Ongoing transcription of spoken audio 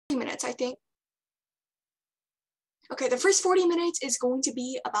minutes, I think. Okay, the first 40 minutes is going to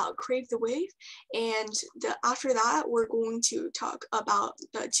be about Crave the Wave, and after that, we're going to talk about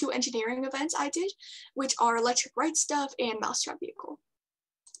the 2 engineering events I did, which are electric Wright stuff and Mousetrap vehicle.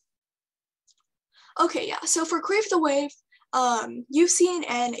 Okay, yeah, so for Crave the Wave, you've seen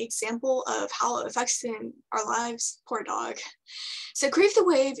an example of how it affects in our lives. Poor dog. So Crave the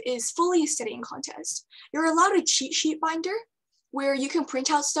Wave is fully a studying contest. You're allowed a cheat sheet binder where you can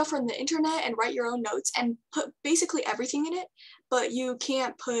print out stuff from the internet and write your own notes and put basically everything in it, but you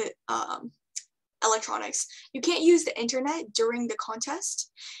can't put electronics. You can't use the internet during the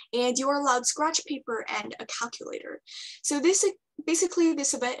contest, and you are allowed scratch paper and a calculator. So this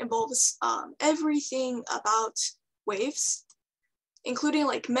event involves everything about waves, including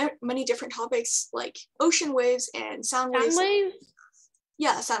like many different topics like ocean waves and sound waves. Sound waves?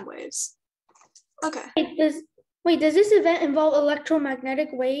 Yeah, sound waves. Okay. Wait, does this event involve electromagnetic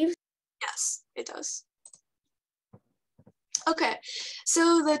waves? Yes, it does. Okay,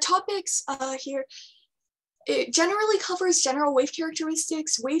 so the topics here, it generally covers general wave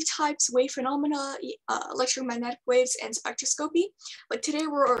characteristics, wave types, wave phenomena, electromagnetic waves, and spectroscopy. But today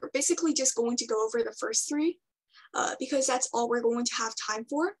we're basically just going to go over the first 3 because that's all we're going to have time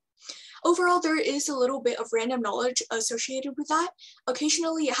for. Overall, there is a little bit of random knowledge associated with that.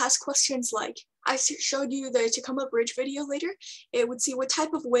 Occasionally, it has questions like, I showed you the Tacoma Bridge video later. It would see what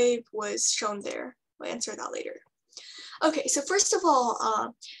type of wave was shown there. I'll answer that later. Okay, so first of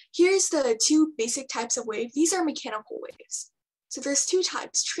all, here's the 2 basic types of wave. These are mechanical waves. So there's 2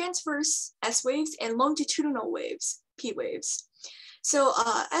 types, transverse S waves and longitudinal waves, P waves. So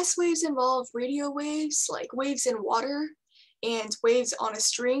S waves involve radio waves, like waves in water, and waves on a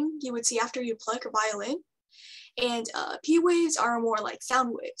string you would see after you pluck a violin. And P waves are more like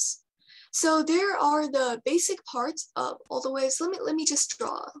sound waves. So there are the basic parts of all the waves. Let me just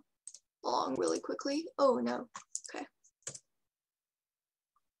draw along really quickly. Oh no, okay.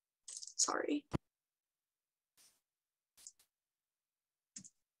 Sorry.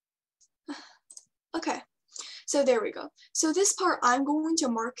 Okay. So there we go. So this part, I'm going to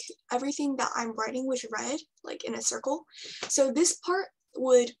mark everything that I'm writing with red, like in a circle. So this part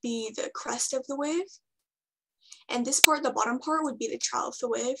would be the crest of the wave. And this part, the bottom part, would be the trough of the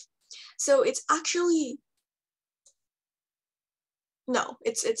wave. So it's actually, no,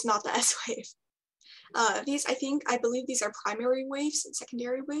 it's not the S wave. I believe these are primary waves and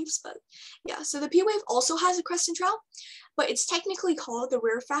secondary waves, but yeah. So the P wave also has a crest and trough, but it's technically called the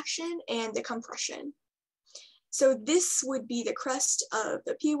rarefaction and the compression. So this would be the crest of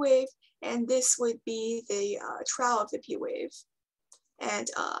the P wave, and this would be the trough of the P wave. And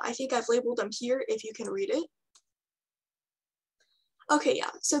I think I've labeled them here if you can read it. Okay,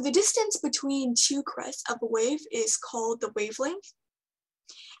 yeah, so the distance between 2 crests of a wave is called the wavelength.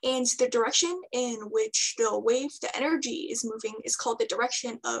 And the direction in which the energy is moving is called the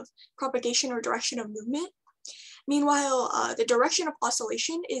direction of propagation or direction of movement. Meanwhile, the direction of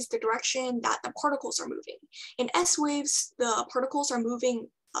oscillation is the direction that the particles are moving. In S waves, the particles are moving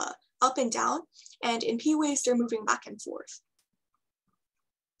up and down, and in P waves, they're moving back and forth.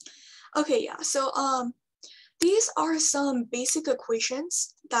 Okay, yeah, so these are some basic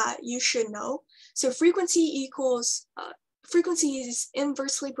equations that you should know. So frequency is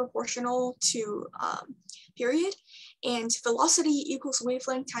inversely proportional to period, and velocity equals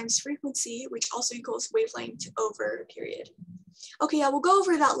wavelength times frequency, which also equals wavelength over period. Okay, yeah, we'll go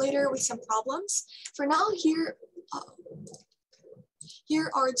over that later with some problems. For now, here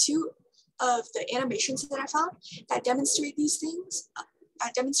are 2 of the animations that I found that demonstrate these things,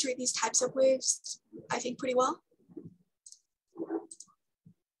 that demonstrate these types of waves, I think, pretty well.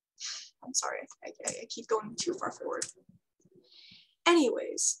 I'm sorry, I keep going too far forward.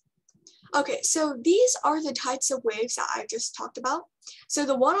 Anyways, okay, so these are the types of waves that I just talked about. So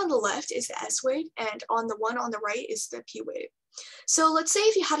the one on the left is the S wave, and on the one on the right is the P wave. So let's say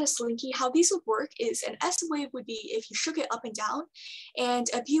if you had a slinky, how these would work is an S wave would be if you shook it up and down, and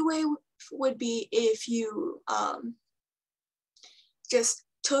a P wave would be if you just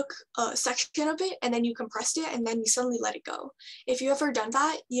took a section of it and then you compressed it and then you suddenly let it go. If you ever done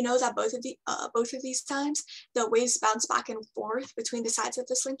that, you know that both of these times the waves bounce back and forth between the sides of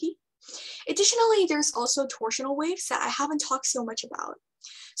the slinky. Additionally, there's also torsional waves that I haven't talked so much about.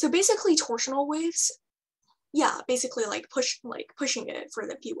 So basically torsional waves, yeah, basically like pushing it for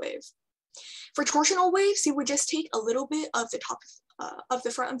the P wave. For torsional waves, you would just take a little bit of the top of the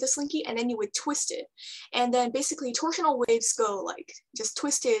front of the slinky and then you would twist it. And then basically torsional waves go like just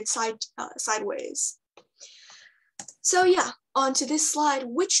twisted sideways. So yeah, onto this slide,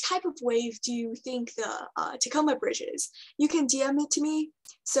 which type of wave do you think the Tacoma Bridge is? You can DM it to me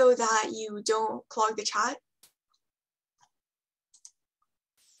so that you don't clog the chat.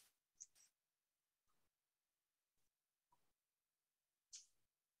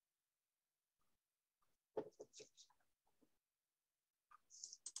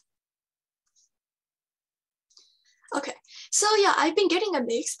 Okay, so yeah, I've been getting a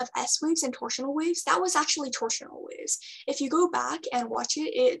mix of S waves and torsional waves. That was actually torsional waves. If you go back and watch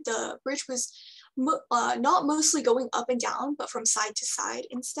it, the bridge was not mostly going up and down, but from side to side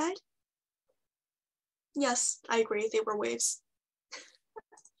instead. Yes, I agree, they were waves.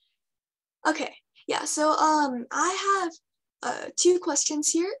 Okay, yeah, so I have 2 questions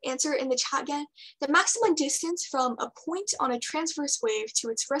here. Answer in the chat again. The maximum distance from a point on a transverse wave to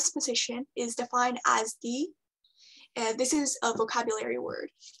its rest position is defined as the, and this is a vocabulary word.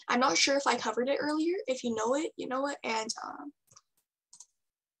 I'm not sure if I covered it earlier. If you know it, you know it, and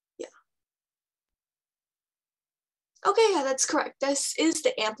yeah. Okay, yeah, that's correct. This is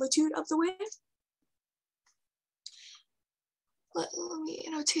the amplitude of the wave. Let me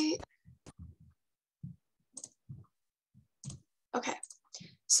annotate. Okay,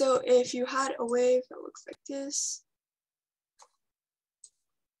 so if you had a wave that looks like this,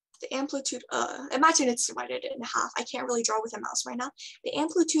 the amplitude, imagine it's divided in half. I can't really draw with a mouse right now. The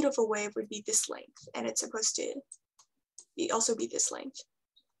amplitude of a wave would be this length, and it's supposed to also be this length.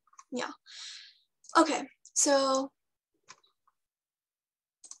 Yeah. Okay, so,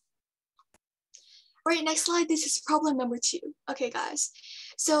 right, next slide, this is problem number 2. Okay, guys,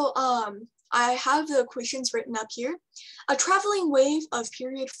 so I have the equations written up here. A traveling wave of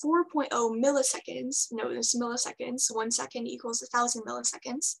period 4.0 milliseconds, notice milliseconds, 1 second equals 1,000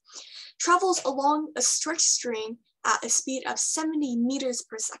 milliseconds, travels along a stretched string at a speed of 70 meters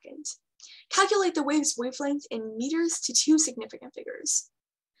per second. Calculate the wave's wavelength in meters to 2 significant figures.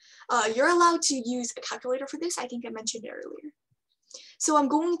 You're allowed to use a calculator for this. I think I mentioned it earlier. So I'm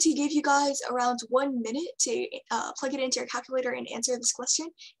going to give you guys around 1 minute to plug it into your calculator and answer this question.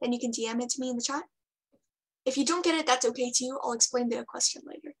 Then you can DM it to me in the chat. If you don't get it, that's okay too. I'll explain the question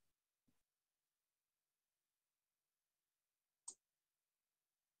later.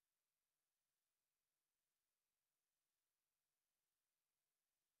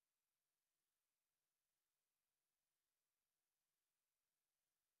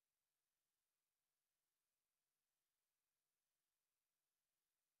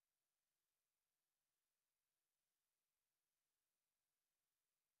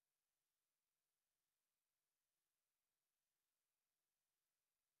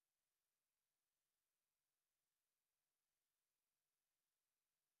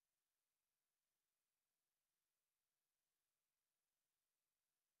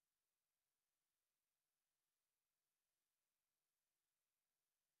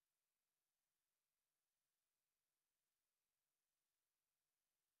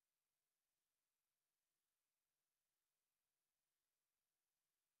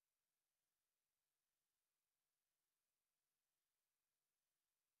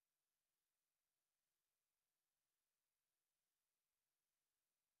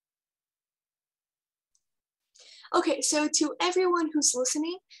 Okay, so to everyone who's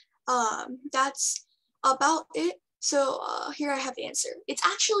listening, that's about it. So here I have the answer. It's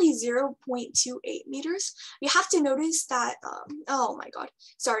actually 0.28 meters. You have to notice that, oh my God,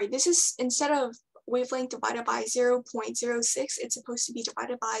 sorry, this is instead of wavelength divided by 0.06, it's supposed to be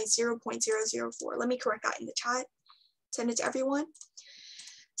divided by 0.004. Let me correct that in the chat, send it to everyone.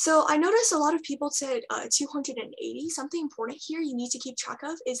 So I noticed a lot of people said 280. Something important here you need to keep track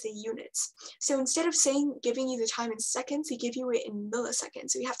of is the units. So instead of giving you the time in seconds, they give you it in milliseconds.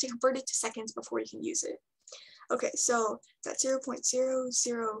 So you have to convert it to seconds before you can use it. Okay, so that's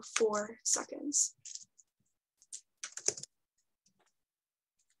 0.004 seconds.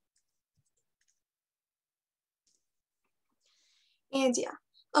 And yeah,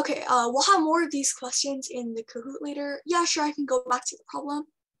 okay, we'll have more of these questions in the Kahoot later. Yeah, sure, I can go back to the problem.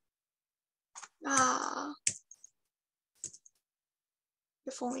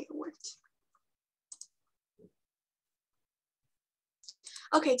 If only it worked.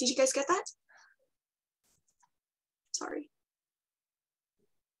 Okay, did you guys get that? Sorry.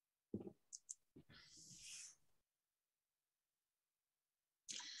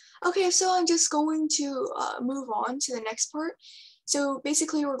 Okay, so I'm just going to move on to the next part. So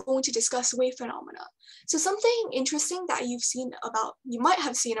basically we're going to discuss wave phenomena. So something interesting that you might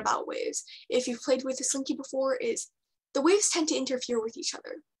have seen about waves, if you've played with the Slinky before, is the waves tend to interfere with each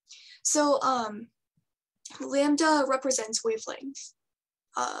other. So lambda represents wavelength.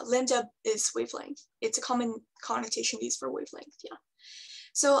 lambda is wavelength. It's a common connotation used for wavelength, yeah.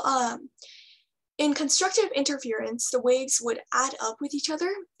 So in constructive interference, the waves would add up with each other,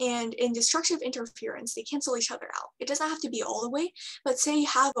 and in destructive interference, they cancel each other out. It doesn't have to be all the way, but say you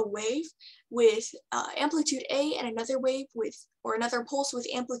have a wave with amplitude A and another wave with, or another pulse with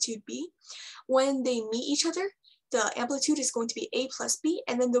amplitude B. When they meet each other, the amplitude is going to be A plus B,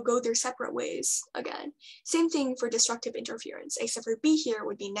 and then they'll go their separate ways again. Same thing for destructive interference, except for B here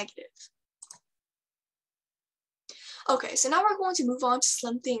would be negative. Okay, so now we're going to move on to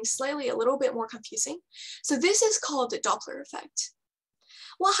something slightly a little bit more confusing. So this is called the Doppler effect.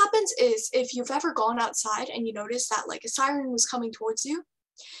 What happens is if you've ever gone outside and you notice that like a siren was coming towards you,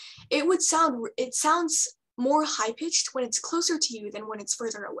 it sounds more high-pitched when it's closer to you than when it's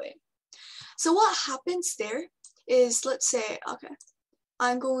further away. So what happens there is, let's say, okay,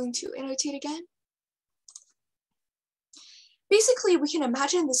 I'm going to annotate again. Basically, we can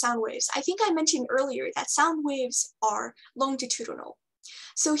imagine the sound waves. I think I mentioned earlier that sound waves are longitudinal.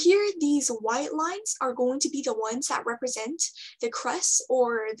 So here, these white lines are going to be the ones that represent the crests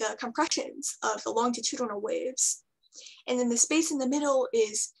or the compressions of the longitudinal waves. And then the space in the middle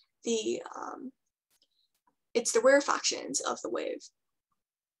is the, it's the rarefactions of the wave.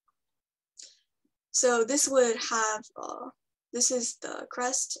 So this would have, this is the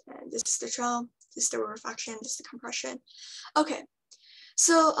crest, and this is the trail. This is the rarefaction, this is the compression. Okay,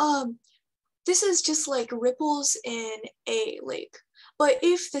 so this is just like ripples in a lake. But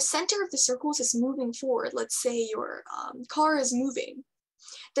if the center of the circles is moving forward, let's say your car is moving,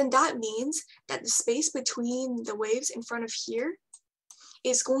 then that means that the space between the waves in front of here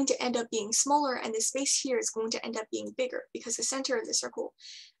is going to end up being smaller, and the space here is going to end up being bigger because the center of the circle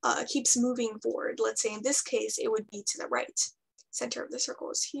keeps moving forward. Let's say in this case, it would be to the right. Center of the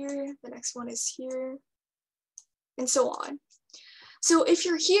circle is here, the next one is here, and so on. So if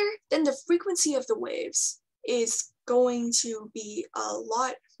you're here, then the frequency of the waves is going to be a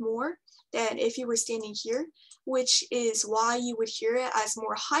lot more than if you were standing here, which is why you would hear it as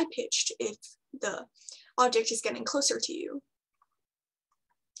more high-pitched if the object is getting closer to you.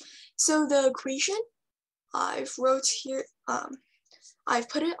 So the equation I've wrote here, I've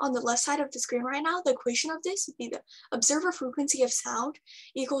put it on the left side of the screen right now. The equation of this would be the observer frequency of sound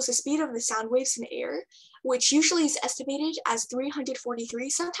equals the speed of the sound waves in air, which usually is estimated as 343,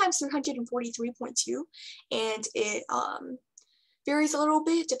 sometimes 343.2, and it varies a little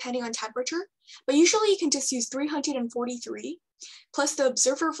bit depending on temperature, but usually you can just use 343 plus the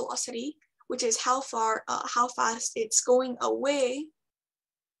observer velocity, which is how fast it's going away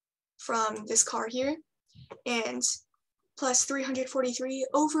from this car here, and plus 343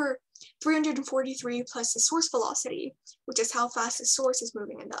 over 343 plus the source velocity, which is how fast the source is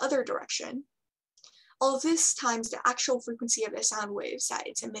moving in the other direction. All of this times the actual frequency of the sound waves that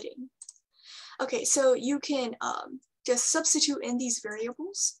it's emitting. Okay, so you can just substitute in these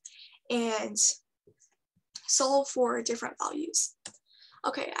variables and solve for different values.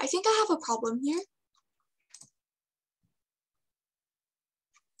 Okay, I think I have a problem here.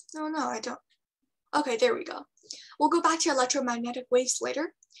 No, I don't. Okay, there we go. We'll go back to electromagnetic waves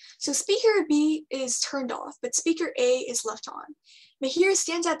later. So speaker B is turned off, but speaker A is left on. Mahir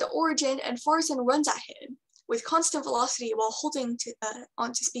stands at the origin and Farzan runs at him with constant velocity while holding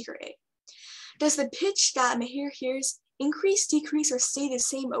onto speaker A. Does the pitch that Mahir hears increase, decrease, or stay the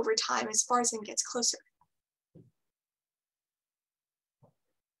same over time as Farzan gets closer?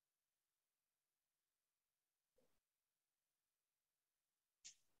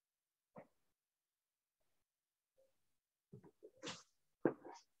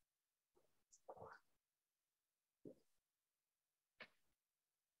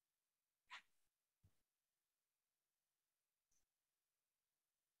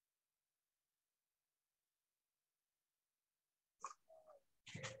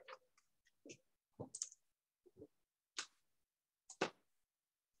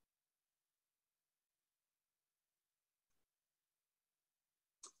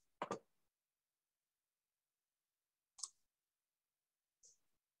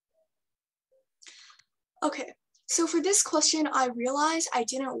 Okay, so for this question, I realized I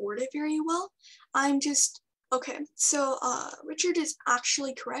didn't word it very well. Okay, so Richard is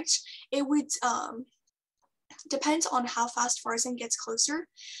actually correct. It would depend on how fast Farzan gets closer.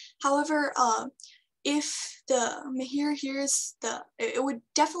 However, if the Mahir hears it would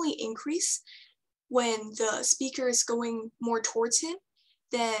definitely increase when the speaker is going more towards him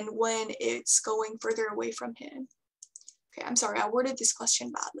than when it's going further away from him. Okay, I'm sorry, I worded this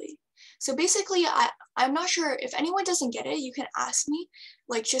question badly. So basically, I'm not sure if anyone doesn't get it, you can ask me,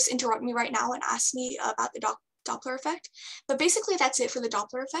 like just interrupt me right now and ask me about the Doppler effect. But basically that's it for the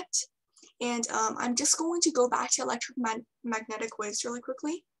Doppler effect. And I'm just going to go back to electromagnetic waves really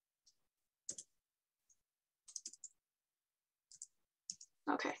quickly.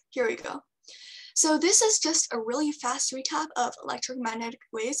 Okay, here we go. So this is just a really fast recap of electromagnetic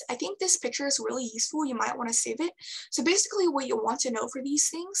waves. I think this picture is really useful. You might want to save it. So basically what you want to know for these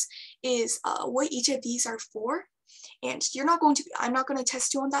things is what each of these are for. And I'm not going to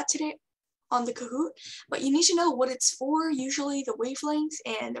test you on that today on the Kahoot, but you need to know what it's for, usually the wavelength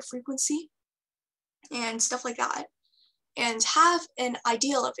and the frequency and stuff like that. And have an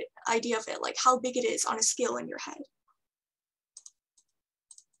idea of it, like how big it is on a scale in your head.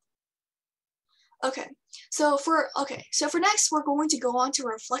 Okay, so for next, we're going to go on to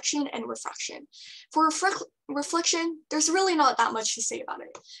reflection and refraction. For reflection, there's really not that much to say about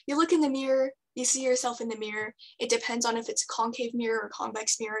it. You look in the mirror, you see yourself in the mirror. It depends on if it's a concave mirror or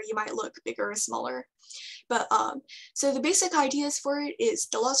convex mirror. You might look bigger or smaller. But so the basic ideas for it is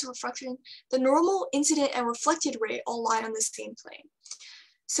the laws of refraction. The normal, incident, and reflected ray all lie on the same plane.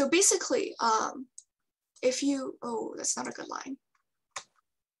 So basically, if you, oh, that's not a good line.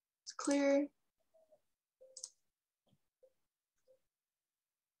 It's clear.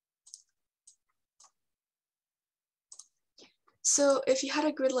 So if you had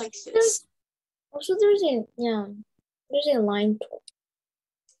a grid like this. Also, there's a line tool.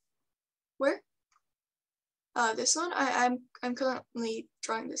 Where? This one? I'm currently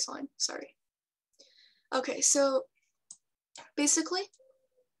drawing this line, sorry. Okay, so basically,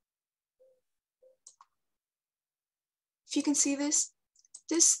 if you can see this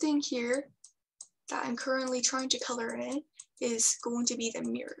thing here that I'm currently trying to color in is going to be the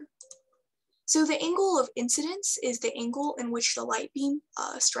mirror. So the angle of incidence is the angle in which the light beam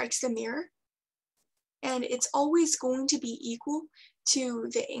strikes the mirror. And it's always going to be equal to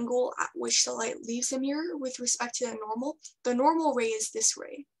the angle at which the light leaves the mirror with respect to the normal. The normal ray is this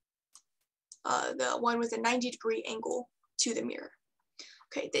ray, the one with a 90-degree angle to the mirror.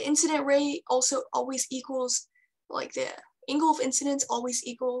 Okay, the incident ray also always equals, like the angle of incidence always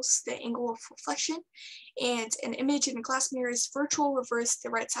equals the angle of reflection, and an image in a glass mirror is virtual reverse the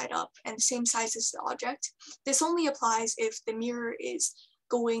right side up and the same size as the object. This only applies if the mirror is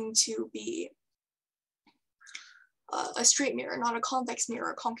going to be a straight mirror, not a convex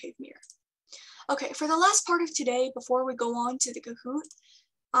mirror or concave mirror. Okay, for the last part of today, before we go on to the Kahoot,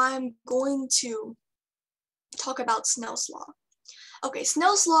 I'm going to talk about Snell's law. Okay,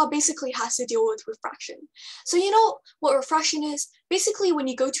 Snell's law basically has to deal with refraction. So you know what refraction is? Basically, when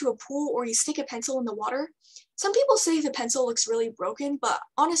you go to a pool or you stick a pencil in the water, some people say the pencil looks really broken, but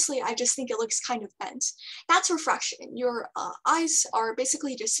honestly, I just think it looks kind of bent. That's refraction. Your eyes are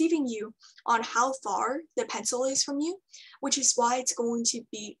basically deceiving you on how far the pencil is from you, which is why it's going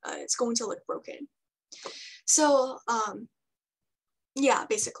to look broken. So yeah,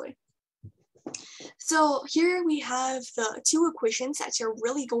 basically. So here we have the two equations that you're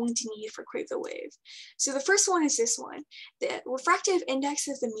really going to need for Crave the wave. So the first one is this one. The refractive index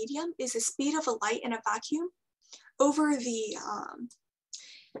of the medium is the speed of a light in a vacuum over the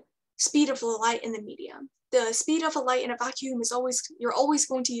speed of the light in the medium. The speed of a light in a vacuum is you're always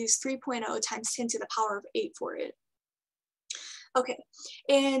going to use 3.0 times 10 to the power of 8 for it. Okay,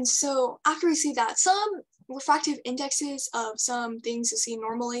 and so after we see that, some refractive indexes of some things you see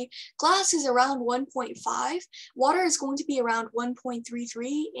normally, glass is around 1.5, water is going to be around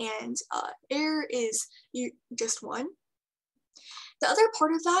 1.33, and air is just 1. The other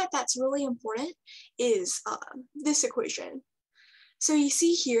part of that that's really important is this equation. So you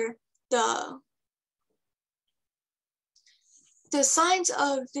see here the signs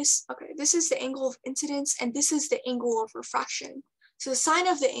of this, okay, this is the angle of incidence and this is the angle of refraction. So the sine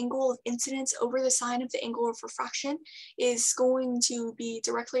of the angle of incidence over the sine of the angle of refraction is going to be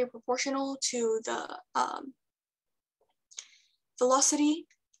directly proportional to the velocity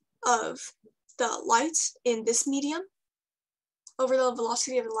of the light in this medium over the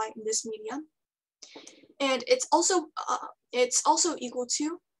velocity of the light in this medium. And it's also equal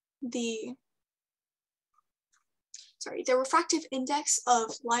to the refractive index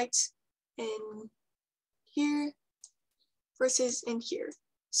of light in here versus in here.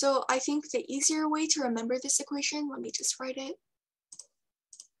 So I think the easier way to remember this equation, let me just write it,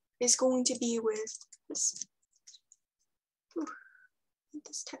 is going to be with this. Ooh, I want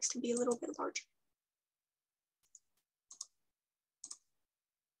this text to be a little bit larger.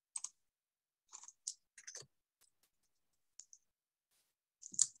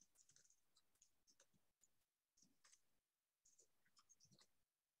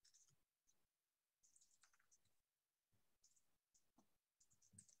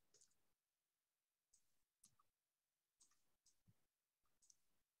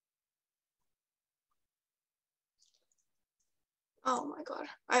 Oh my god.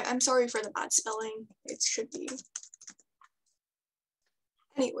 I'm sorry for the bad spelling. It should be.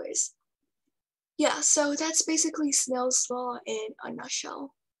 Anyways. Yeah, so that's basically Snell's law in a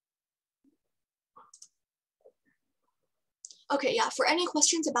nutshell. Okay, yeah, for any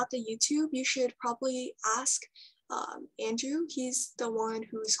questions about the YouTube, you should probably ask Andrew. He's the one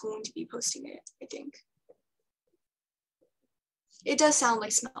who's going to be posting it, I think. It does sound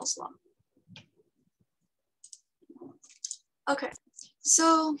like Snell's law. Okay,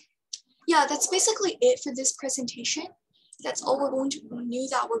 so yeah, that's basically it for this presentation. That's all we're going to be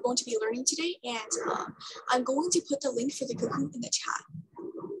learning today, and I'm going to put the link for the Kahoot in the chat.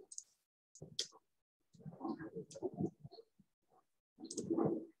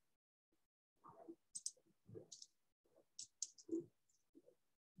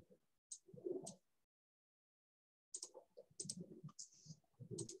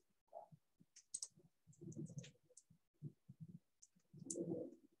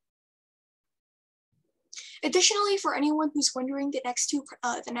 Additionally, for anyone who's wondering, the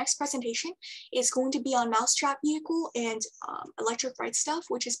next presentation is going to be on Mousetrap vehicle and electric Wright stuff,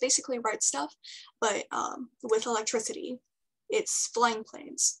 which is basically Wright stuff, but with electricity. It's flying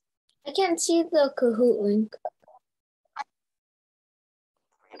planes. I can't see the Kahoot link.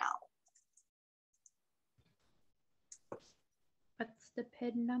 Right now. What's the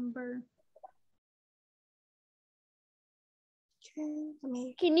PIN number? Okay, let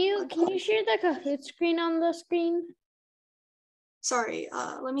me. Can you share the Kahoot screen on the screen? Sorry,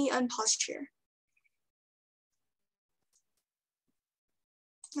 let me unpause share.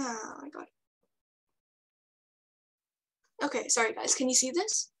 Ah, I got it. Okay, sorry guys, can you see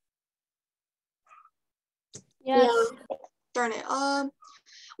this? Yes. Yeah. Darn it.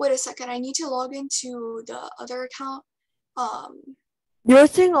 Wait a second, I need to log into the other account. Your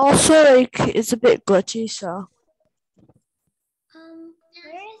thing also is a bit glitchy, so.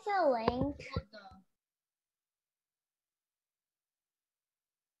 Where's the link?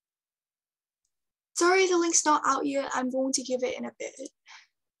 Sorry, the link's not out yet. I'm going to give it in a bit.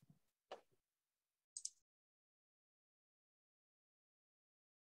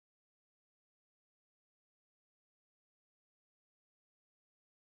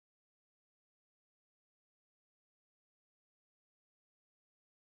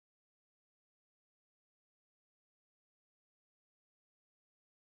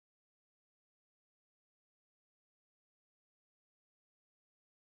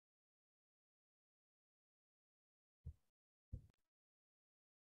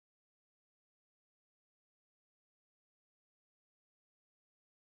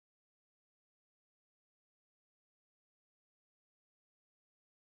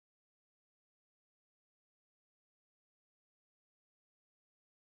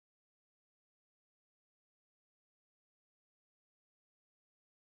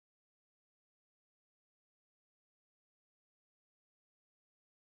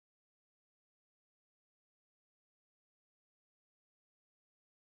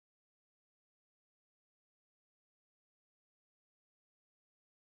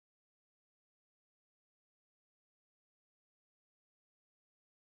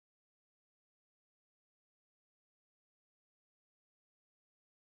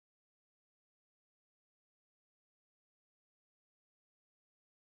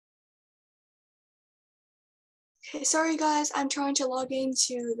 Okay, sorry guys, I'm trying to log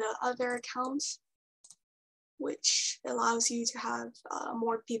into the other account, which allows you to have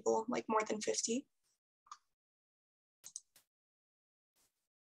more people, like more than 50.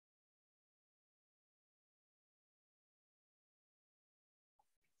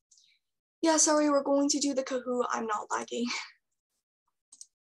 Yeah, sorry, we're going to do the Kahoot. I'm not lagging.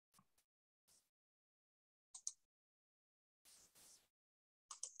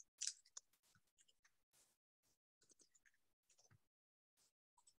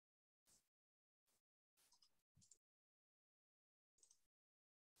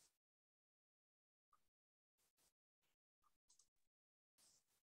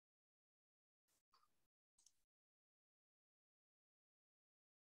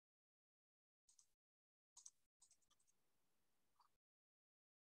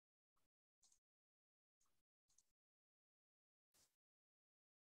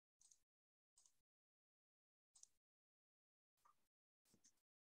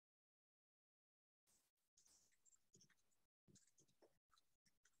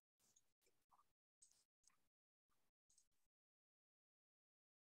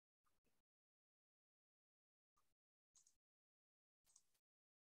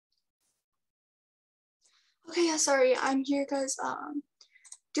 Okay, yeah, sorry, I'm here because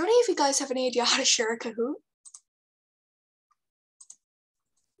do any of you guys have any idea how to share a Kahoot?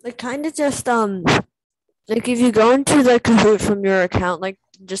 Like kind of just like if you go into the Kahoot from your account, like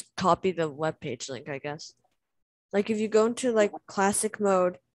just copy the web page link, I guess. Like if you go into like classic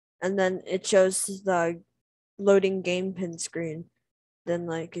mode and then it shows the loading game pin screen, then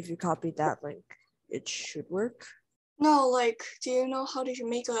like if you copy that link, it should work. No, like, do you know how to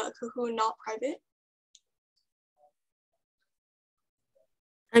make a Kahoot not private?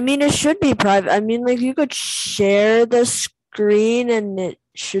 I mean, it should be private. I mean, like you could share the screen and it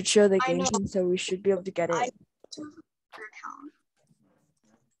should show the I game know. pin, so we should be able to get I in. do have your account.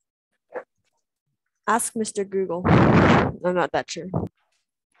 Ask Mr. Google. I'm not that sure.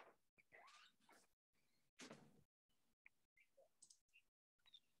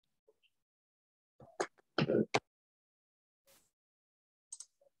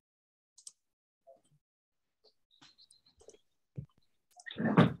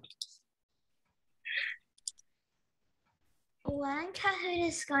 When Kahoot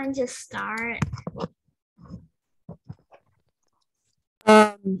is going to start?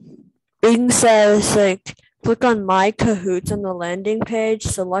 Bing says like click on My Kahoots on the landing page,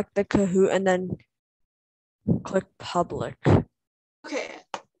 select the Kahoot, and then click public. Okay,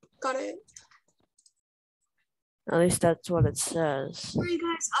 got it. At least that's what it says. Sorry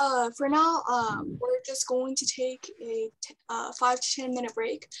guys, for now, we're just going to take a 5 to 10 minute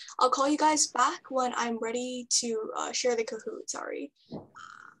break. I'll call you guys back when I'm ready to share the Kahoot, sorry.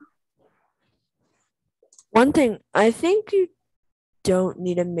 One thing, I think you don't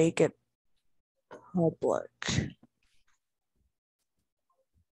need to make it public.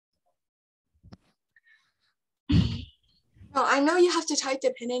 No, I know you have to type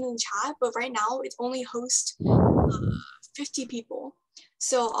the pin in the chat, but right now it only hosts 50 people.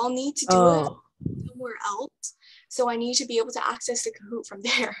 So I'll need to do it somewhere else. So I need to be able to access the Kahoot from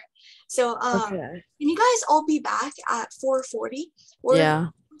there. So Okay. can you guys all be back at 4:40? We're Yeah.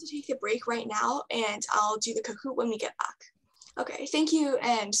 going to take a break right now and I'll do the Kahoot when we get back. Okay, thank you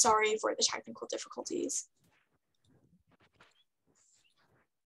and sorry for the technical difficulties.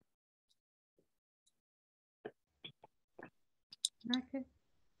 Okay.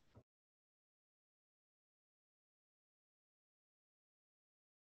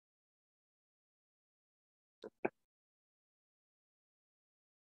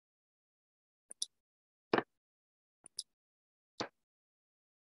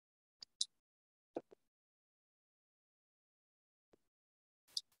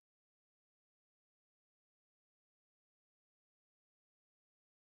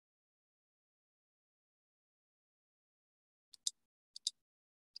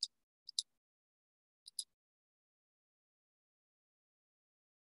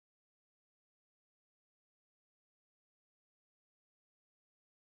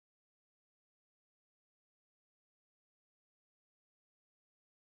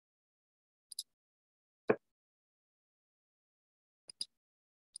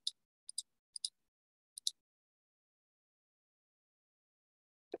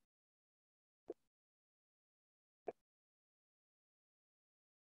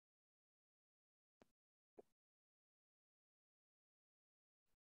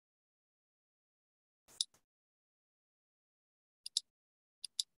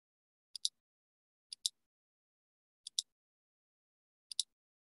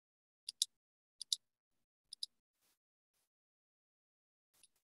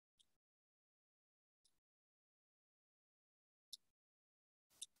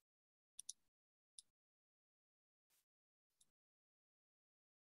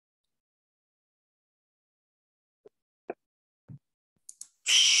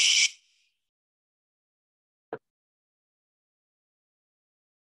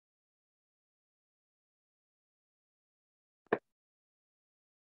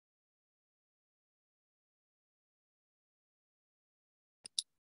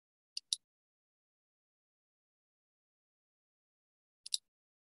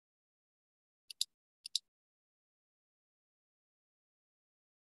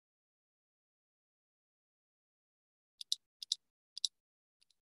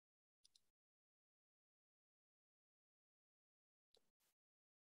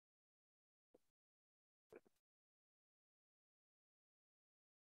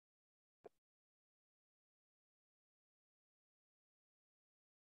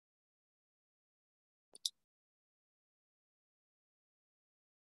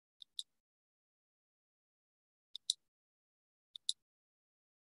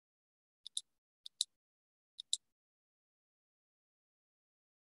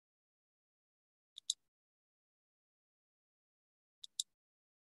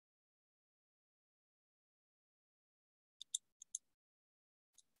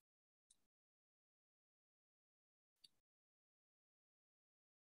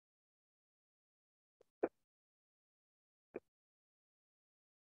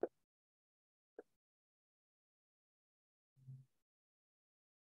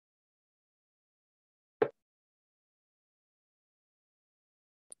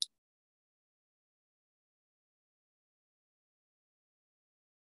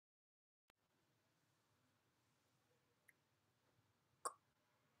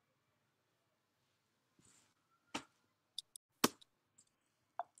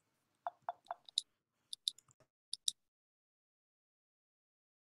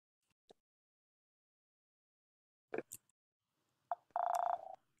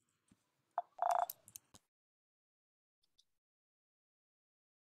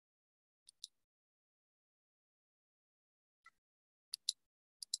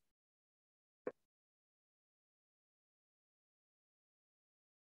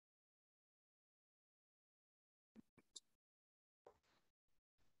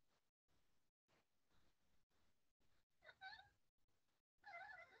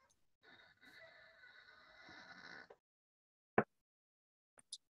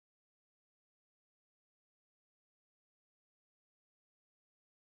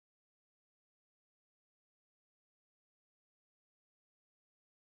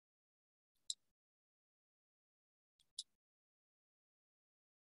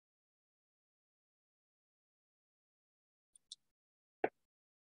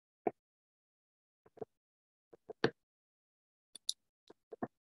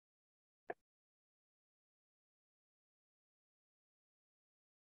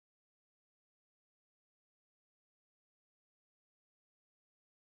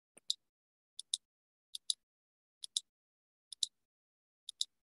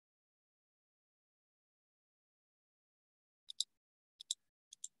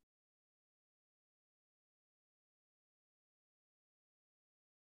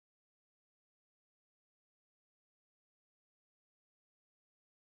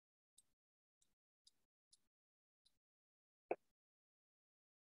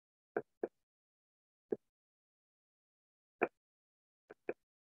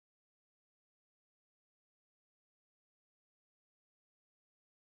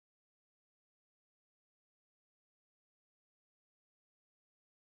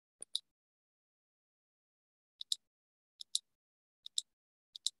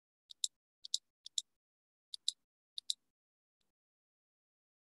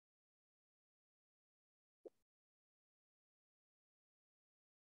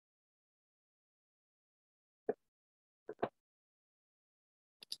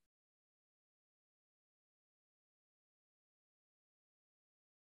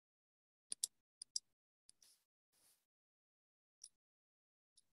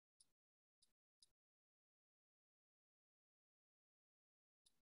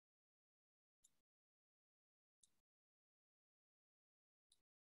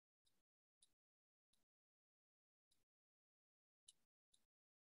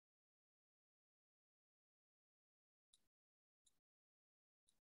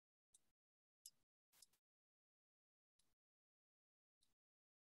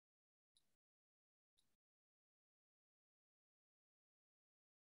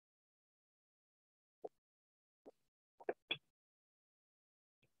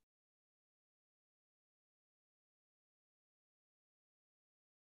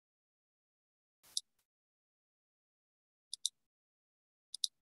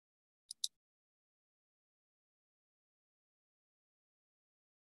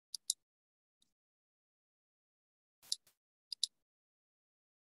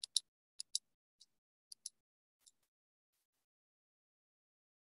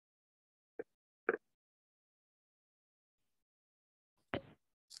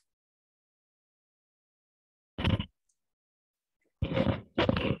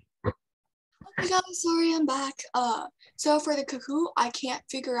 Hey guys, sorry I'm back. So for the Kahoot, I can't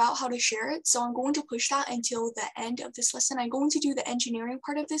figure out how to share it, so I'm going to push that until the end of this lesson. I'm going to do the engineering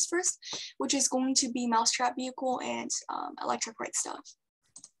part of this first, which is going to be Mousetrap vehicle and electric Wright stuff.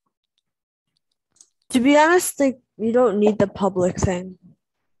 To be honest, like you don't need the public thing.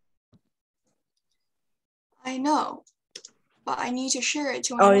 I know, but I need to share it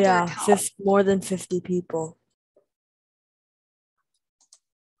to Oh another yeah, account. more than 50 people.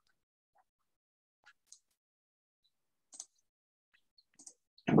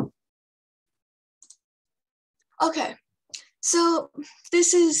 Okay, so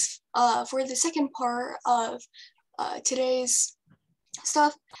this is for the second part of today's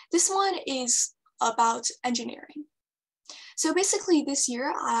stuff. This one is about engineering. So basically this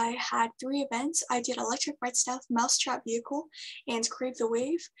year I had 3 events. I did electric Wright stuff, Mousetrap vehicle, and Crave the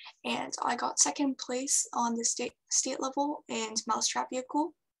Wave, and I got 2nd place on the state level and Mousetrap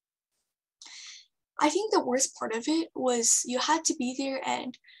vehicle. I think the worst part of it was you had to be there,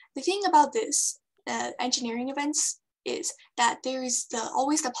 and the thing about this engineering events is that there's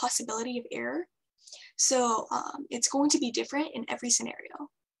always the possibility of error. So it's going to be different in every scenario.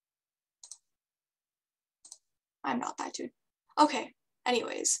 I'm not that dude. Okay,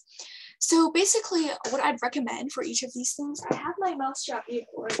 anyways. So basically what I'd recommend for each of these things, I have my Mousetrap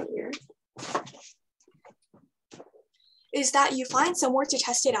vehicle right here, is that you find somewhere to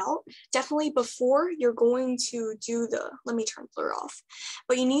test it out, definitely before you're going to do let me turn blur off,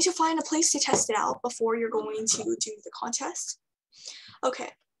 but you need to find a place to test it out before you're going to do the contest. Okay,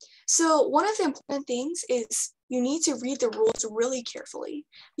 so one of the important things is you need to read the rules really carefully,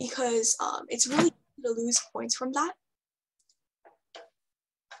 because it's really easy to lose points from that.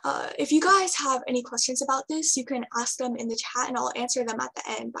 If you guys have any questions about this, you can ask them in the chat and I'll answer them at the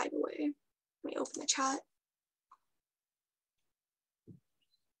end, by the way. Let me open the chat.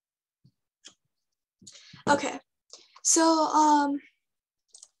 Okay, so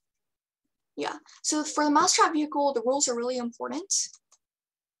yeah, so for the Mousetrap vehicle, the rules are really important,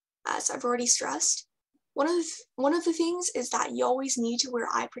 as I've already stressed. One of the things is that you always need to wear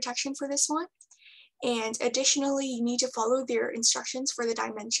eye protection for this one, and additionally, you need to follow their instructions for the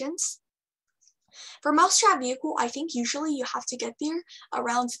dimensions. For Mousetrap vehicle, I think usually you have to get there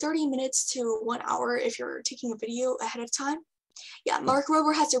around 30 minutes to 1 hour if you're taking a video ahead of time. Yeah, Mark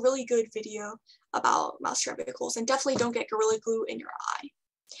Rober has a really good video about Mousetrap vehicles, and definitely don't get Gorilla Glue in your eye.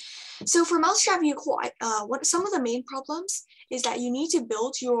 So for Mousetrap vehicle, some of the main problems is that you need to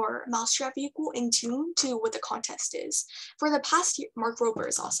build your Mousetrap vehicle in tune to what the contest is. For the past year, Mark Rober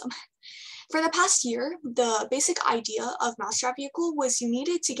is awesome. For the past year, the basic idea of Mousetrap vehicle was you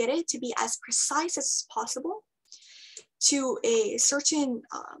needed to get it to be as precise as possible to a certain,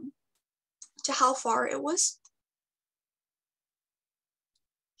 to how far it was.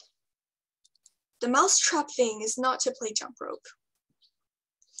 The Mousetrap thing is not to play jump rope.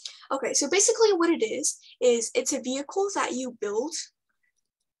 Okay, so basically what it is it's a vehicle that you build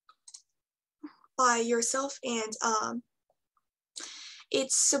by yourself, and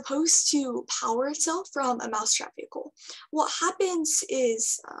it's supposed to power itself from a Mousetrap vehicle. What happens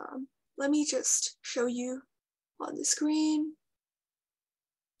is, let me just show you on the screen.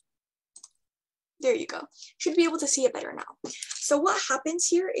 There you go. Should be able to see it better now. So what happens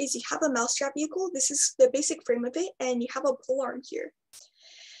here is you have a Mousetrap vehicle. This is the basic frame of it, and you have a pole arm here.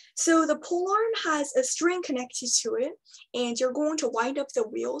 So the pole arm has a string connected to it, and you're going to wind up the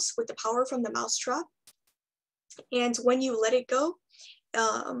wheels with the power from the Mousetrap. And when you let it go,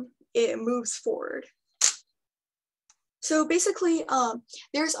 it moves forward. So basically,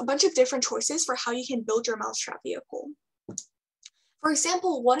 there's a bunch of different choices for how you can build your Mousetrap vehicle. For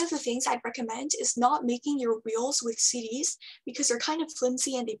example, one of the things I'd recommend is not making your wheels with CDs because they're kind of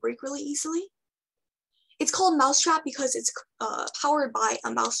flimsy and they break really easily. It's called Mousetrap because it's powered by a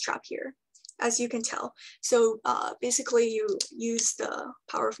mousetrap here, as you can tell. So basically you use the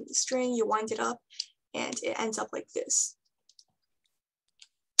power from the string, you wind it up, and it ends up like this.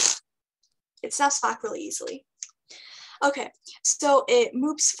 It snaps back really easily. Okay, so it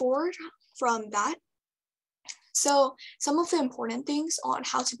moves forward from that. So some of the important things on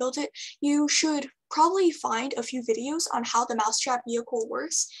how to build it, you should probably find a few videos on how the Mousetrap vehicle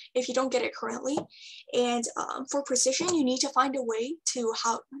works if you don't get it currently. And for precision, you need to find a way to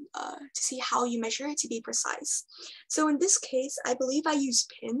see how you measure it to be precise. So in this case, I believe I use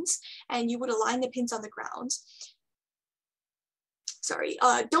pins, and you would align the pins on the ground. Sorry,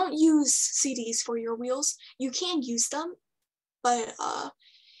 don't use CDs for your wheels. You can use them, but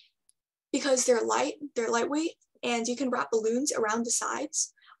because they're lightweight, and you can wrap balloons around the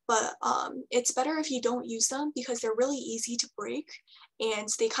sides, but it's better if you don't use them because they're really easy to break and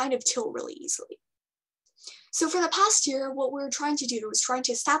they kind of tilt really easily. So for the past year, what we're trying to do is trying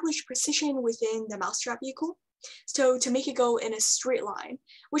to establish precision within the Mousetrap vehicle. So to make it go in a straight line,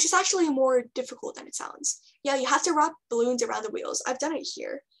 which is actually more difficult than it sounds. Yeah, you have to wrap balloons around the wheels. I've done it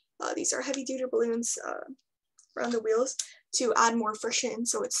here. These are heavy duty balloons around the wheels to add more friction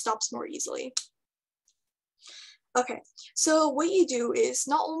so it stops more easily. Okay, so what you do is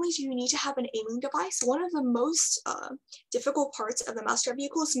not only do you need to have an aiming device, one of the most difficult parts of the Mousetrap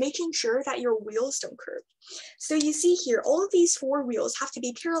vehicle is making sure that your wheels don't curve. So you see here, all of these 4 wheels have to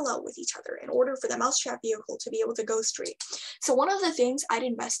be parallel with each other in order for the Mousetrap vehicle to be able to go straight. So one of the things I'd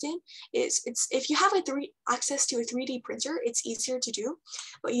invest in is if you have access to a 3D printer, it's easier to do,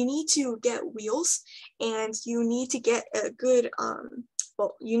 but you need to get wheels and you need to get a good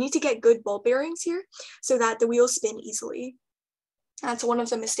you need to get good ball bearings here so that the wheels spin easily. That's one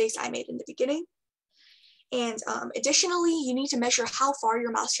of the mistakes I made in the beginning. And additionally, you need to measure how far your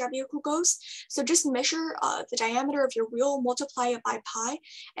Mousetrap vehicle goes. So just measure the diameter of your wheel, multiply it by pi,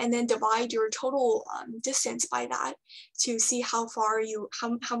 and then divide your total distance by that to see how far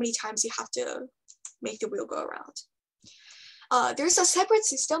how many times you have to make the wheel go around. There's a separate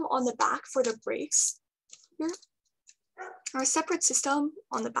system on the back for the brakes here. Or a separate system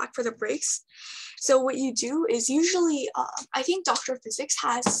on the back for the brakes. So what you do is usually, I think Dr. Physics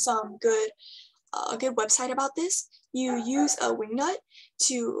has some a good website about this. You use a wing nut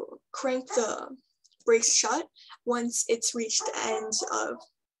to crank the brakes shut once it's reached the end of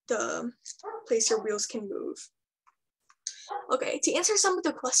the place your wheels can move. Okay, to answer some of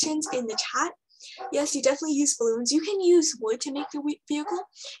the questions in the chat, yes, you definitely use balloons. You can use wood to make the vehicle.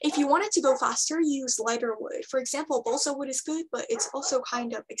 If you want it to go faster, use lighter wood. For example, balsa wood is good, but it's also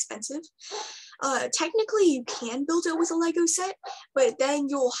kind of expensive. Technically, you can build it with a Lego set, but then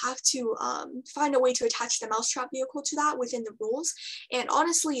you'll have to find a way to attach the Mousetrap vehicle to that within the rules. And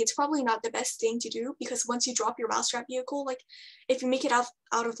honestly, it's probably not the best thing to do because once you drop your Mousetrap vehicle, like if you make it out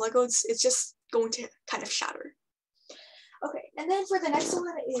of Lego, it's just going to kind of shatter. Okay, and then for the next one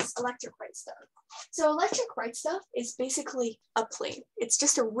is electric Wright stuff. So electric Wright stuff is basically a plane. It's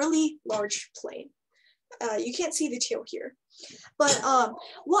just a really large plane. You can't see the tail here. But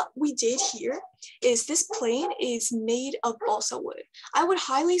what we did here is this plane is made of balsa wood. I would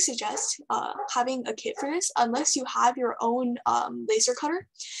highly suggest having a kit for this unless you have your own laser cutter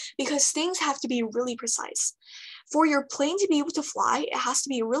because things have to be really precise. For your plane to be able to fly, it has to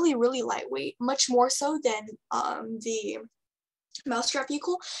be really, really lightweight, much more so than the Mousetrap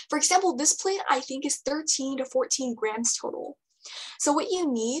vehicle. For example, this plane I think is 13 to 14 grams total. So what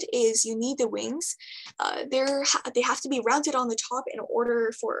you need is you need the wings. They have to be rounded on the top in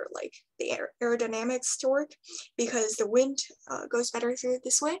order for like the aerodynamics to work because the wind goes better through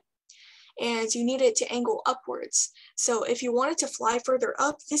this way. And you need it to angle upwards. So if you wanted to fly further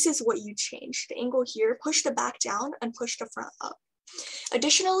up, this is what you change. The angle here, push the back down and push the front up.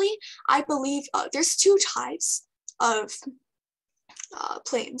 Additionally, I believe there's 2 types of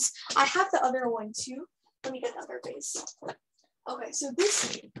planes. I have the other one too. Let me get the other base. Okay, so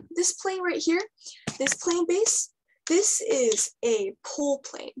this plane right here, this plane base, this is a pull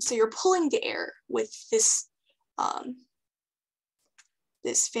plane. So you're pulling the air with this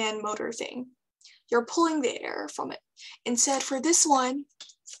this fan motor thing. You're pulling the air from it. Instead, for this one,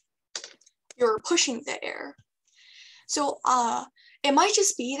 you're pushing the air. So it might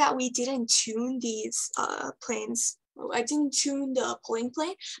just be that we didn't tune these planes. I didn't tune the pulling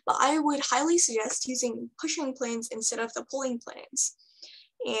plane, but I would highly suggest using pushing planes instead of the pulling planes.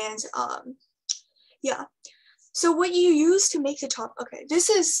 And yeah. So what you use to make the top, okay,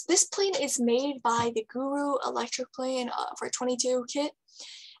 this plane is made by the Guru electric plane for 22 kit.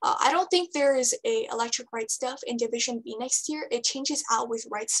 I don't think there is a electric Wright stuff in Division B next year. It changes out with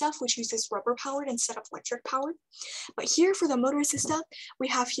Wright stuff, which uses rubber powered instead of electric powered. But here for the motor system, we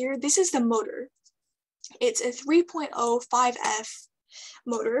have here, this is the motor. It's a 3.0 5F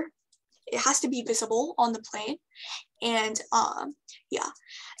motor. It has to be visible on the plane. And yeah,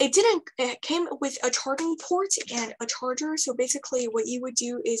 it came with a charging port and a charger. So basically what you would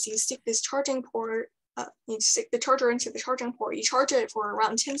do is you stick this charging port, you stick the charger into the charging port, you charge it for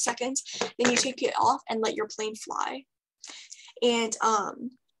around 10 seconds, then you take it off and let your plane fly. And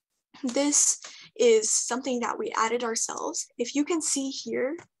this is something that we added ourselves. If you can see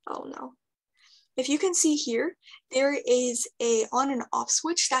here, oh no. If you can see here, there is a on and off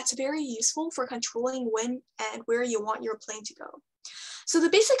switch that's very useful for controlling when and where you want your plane to go. So the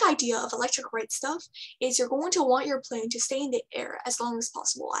basic idea of electric Wright stuff is you're going to want your plane to stay in the air as long as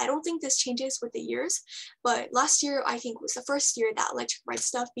possible. I don't think this changes with the years, but last year I think was the first year that electric Wright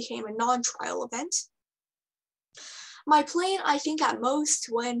stuff became a non-trial event. My plane, I think at most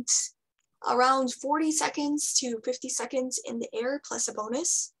went around 40 seconds to 50 seconds in the air plus a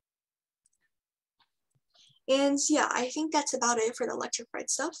bonus. And yeah, I think that's about it for the electric Wright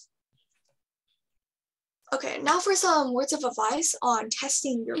stuff. Okay, now for some words of advice on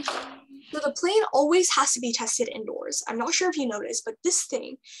testing your plane. So the plane always has to be tested indoors. I'm not sure if you noticed, but this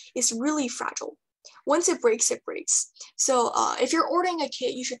thing is really fragile. Once it breaks, it breaks. So if you're ordering a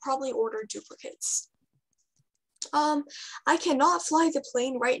kit, you should probably order duplicates. I cannot fly the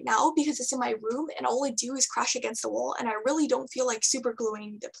plane right now because it's in my room and all I do is crash against the wall, and I really don't feel like super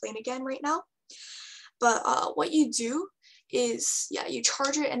gluing the plane again right now. But what you do is, yeah, you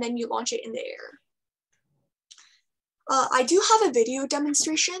charge it and then you launch it in the air. I do have a video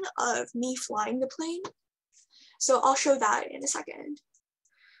demonstration of me flying the plane, so I'll show that in a second.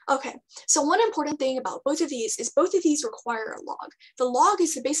 Okay, so one important thing about both of these is both of these require a log. The log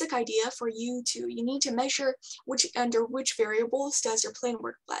is the basic idea for you need to measure under which variables does your plane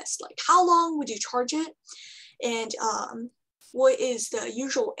work best, like how long would you charge it, and what is the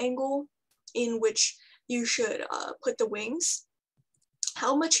usual angle in which you should put the wings.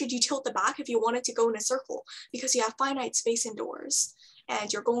 How much should you tilt the back if you want it to go in a circle, because you have finite space indoors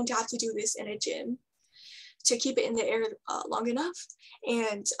and you're going to have to do this in a gym to keep it in the air long enough,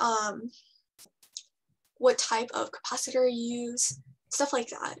 and what type of capacitor you use, stuff like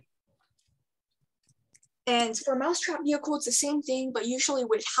that. And for Mousetrap vehicle, it's the same thing, but usually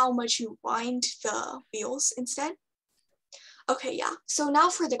with how much you wind the wheels instead. Okay, yeah, so now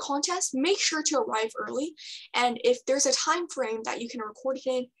for the contest, make sure to arrive early, and if there's a time frame that you can record it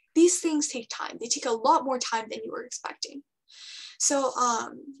in, these things take time. They take a lot more time than you were expecting. So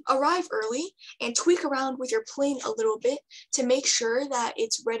arrive early and tweak around with your plane a little bit to make sure that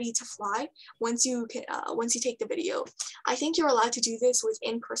it's ready to fly once you take the video. I think you're allowed to do this with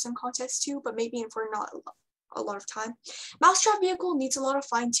in-person contests too, but maybe for not a lot of time. Mousetrap vehicle needs a lot of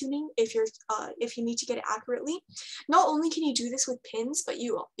fine tuning if you need to get it accurately. Not only can you do this with pins, but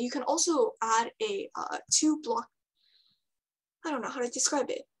you can also add a 2-block. I don't know how to describe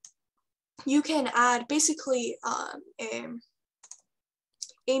it. You can add basically an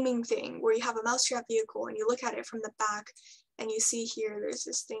aiming thing where you have a Mousetrap vehicle and you look at it from the back and you see here there's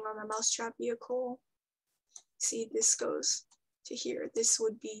this thing on the Mousetrap vehicle. See, this goes to here. This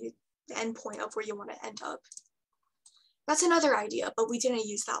would be the end point of where you want to end up. That's another idea, but we didn't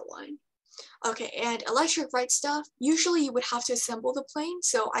use that one. Okay, and electric Wright stuff, usually you would have to assemble the plane,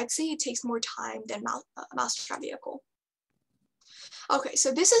 so I'd say it takes more time than Mousetrap vehicle. Okay,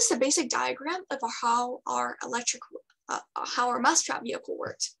 so this is the basic diagram of how our Mousetrap vehicle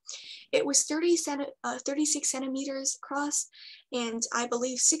worked. It was 36 centimeters across, and I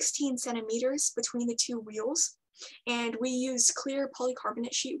believe 16 centimeters between the two wheels. And we used clear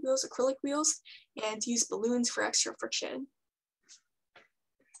polycarbonate sheet wheels, acrylic wheels, and used balloons for extra friction.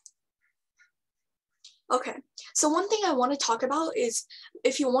 Okay, so one thing I want to talk about is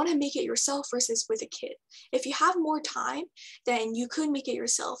if you want to make it yourself versus with a kit. If you have more time, then you could make it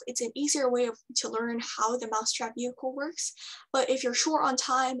yourself. It's an easier way to learn how the Mousetrap vehicle works. But if you're short on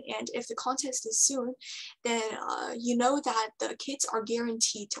time and if the contest is soon, then you know that the kits are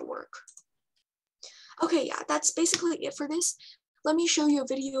guaranteed to work. Okay, yeah, that's basically it for this. Let me show you a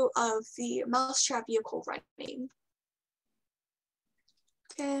video of the Mousetrap vehicle running.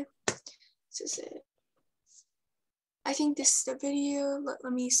 Okay, this is it. I think this is the video.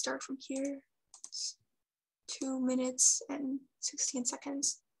 Let me start from here. It's 2 minutes and 16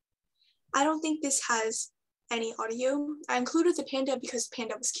 seconds. I don't think this has any audio. I included the panda because the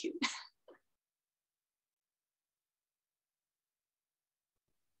panda was cute.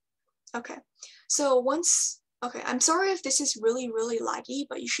 Okay, so okay, I'm sorry if this is really laggy,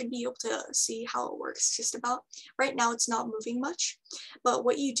 but you should be able to see how it works just about. Right now it's not moving much, but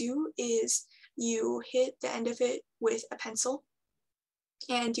what you do is you hit the end of it with a pencil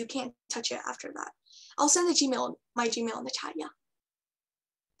and you can't touch it after that. I'll send my Gmail in the chat, yeah.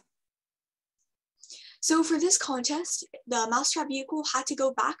 So for this contest, the Mousetrap vehicle had to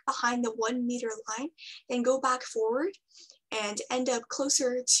go back behind the 1 meter line, then go back forward and end up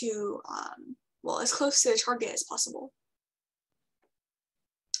closer to, well, as close to the target as possible.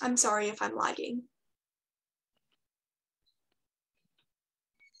 I'm sorry if I'm lagging.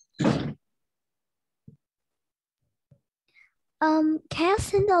 Can I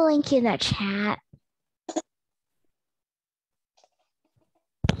send the link in the chat?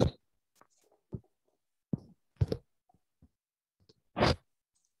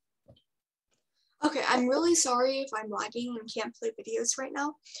 I'm really sorry if I'm lagging and can't play videos right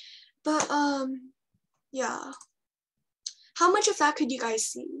now. But yeah. How much of that could you guys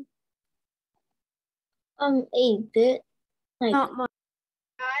see? A bit. Not much.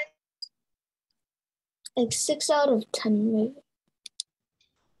 Like 6 out of 10 maybe.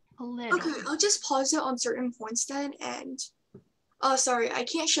 A little. Okay, I'll just pause it on certain points then, and sorry, I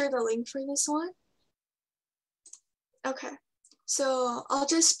can't share the link for this one. Okay, so I'll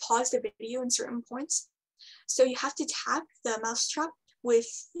just pause the video in certain points. So you have to tap the mousetrap with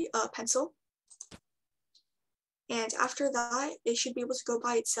a pencil. And after that, it should be able to go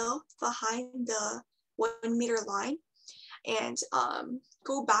by itself behind the 1 meter line and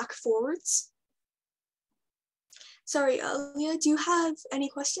go back forwards. Sorry, Leah, do you have any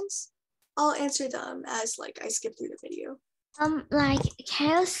questions? I'll answer them as like I skip through the video. Like,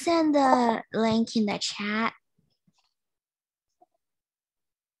 can you send the link in the chat?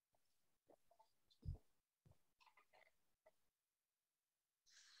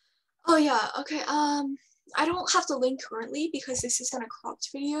 Oh yeah, okay. I don't have the link currently because this is a cropped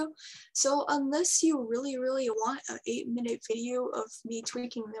video. So unless you really want an 8-minute video of me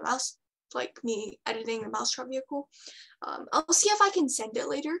tweaking the mouse, like me editing the Mousetrap vehicle, I'll see if I can send it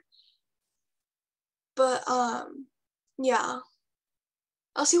later. But yeah,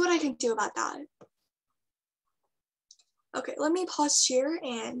 I'll see what I can do about that. Okay, let me pause here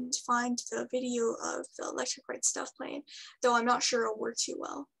and find the video of the electric Wright stuff playing, though I'm not sure it'll work too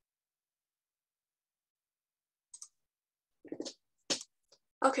well.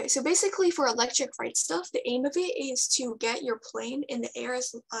 Okay, so basically for electric Wright stuff, the aim of it is to get your plane in the air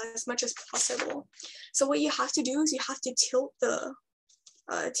as much as possible. So what you have to do is you have to tilt the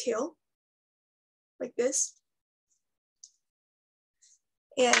tail like this,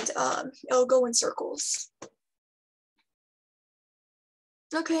 and it'll go in circles.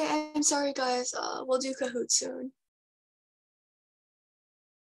 Okay, I'm sorry guys, we'll do Kahoot soon.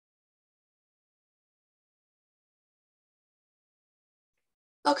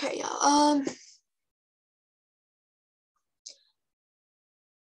 Okay, yeah,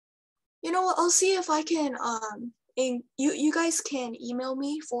 you know what, I'll see if I can, you guys can email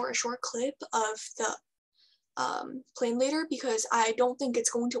me for a short clip of the plane later, because I don't think it's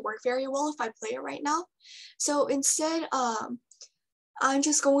going to work very well if I play it right now. So instead, I'm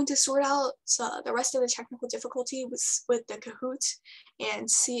just going to sort out the rest of the technical difficulty with the Kahoot and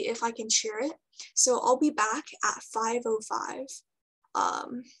see if I can share it. So I'll be back at 5:05.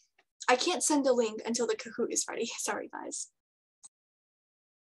 I can't send a link until the Kahoot is ready. Sorry, guys.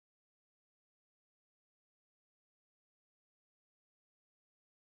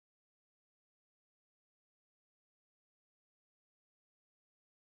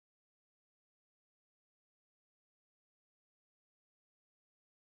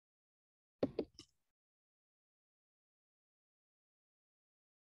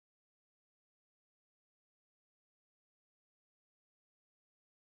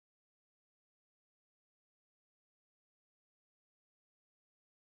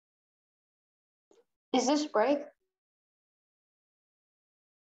 Is this break?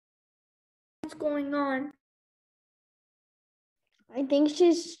 What's going on? I think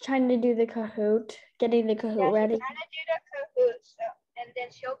she's trying to do the Kahoot, getting the Kahoot ready. Trying to do the Kahoot, so, and then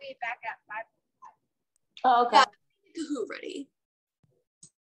she'll be back at 5. Oh, okay. Yeah, Kahoot ready.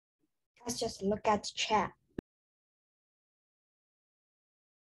 Let's just look at the chat.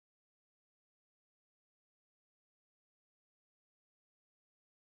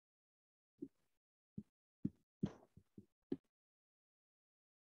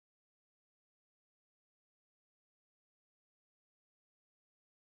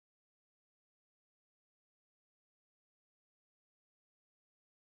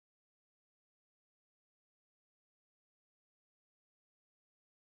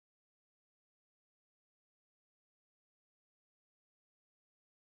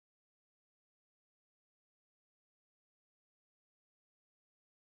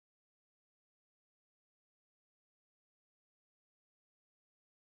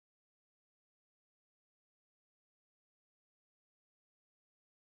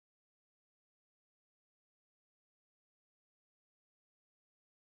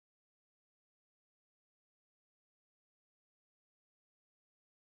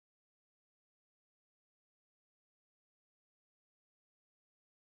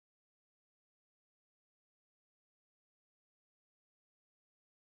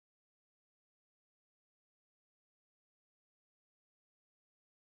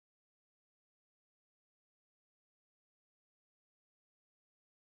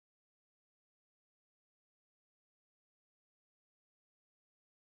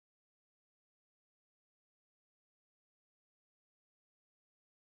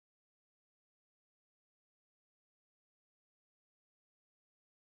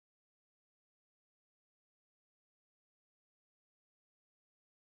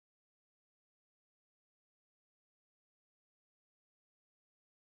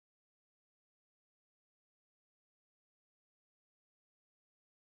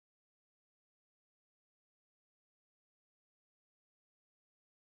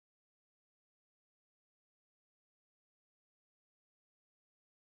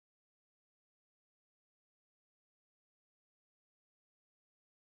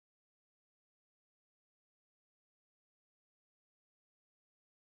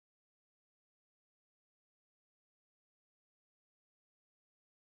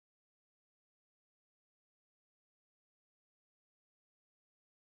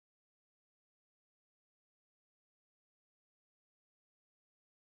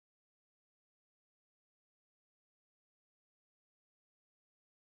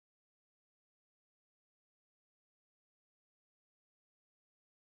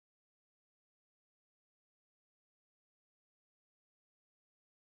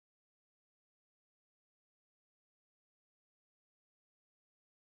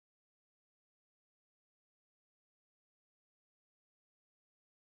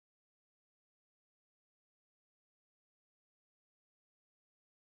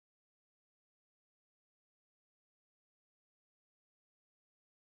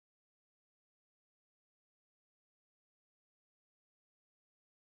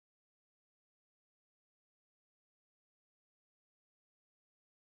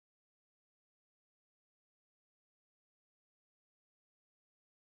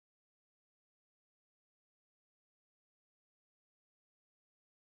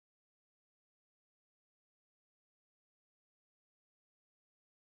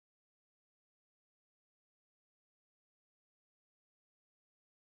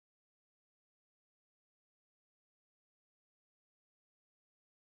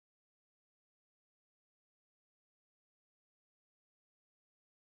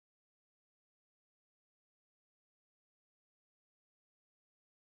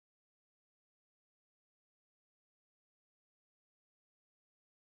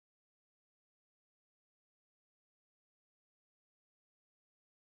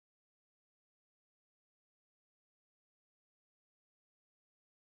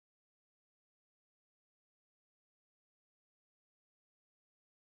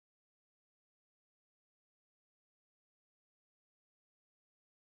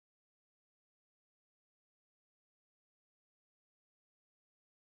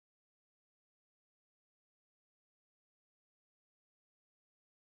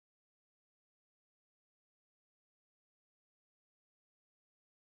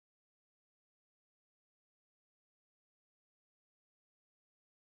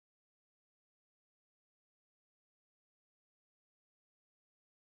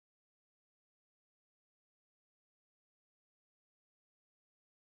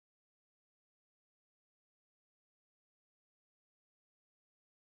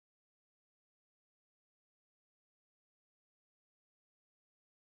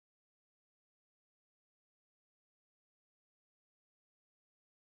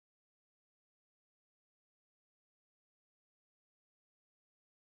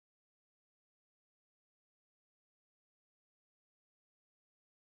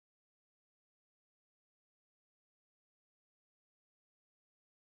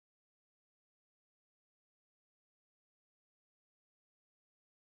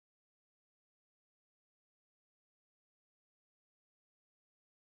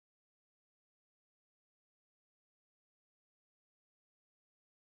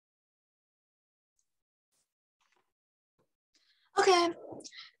 Okay,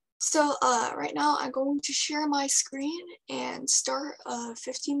 so right now I'm going to share my screen and start a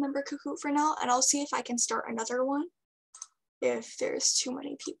 15-member Kahoot for now, and I'll see if I can start another one if there's too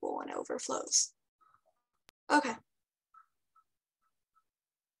many people and it overflows. Okay.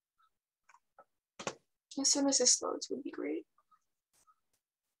 As soon as this loads would be great.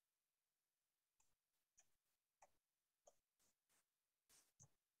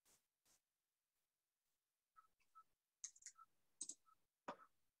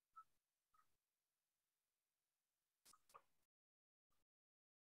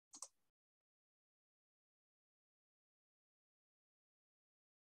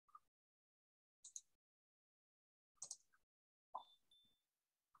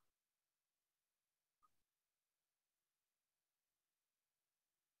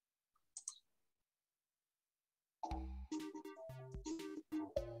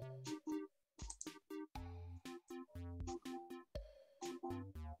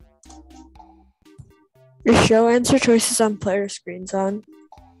 Your show answer choices on player screens on.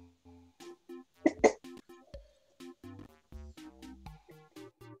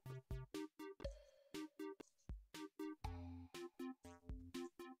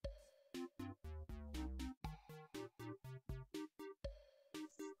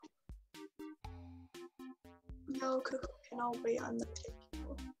 No, Kahoot can all wait on the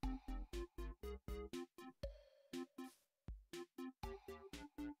table.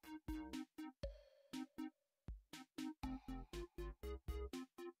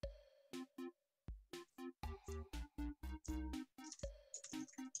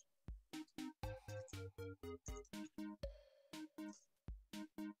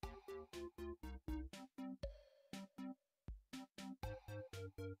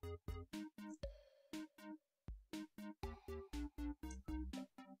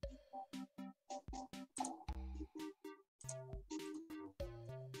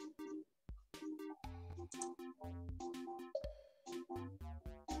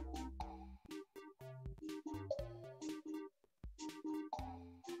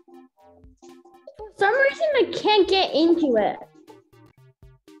 For some reason, I can't get into it.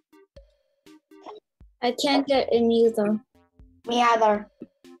 I can't get in either. Me either.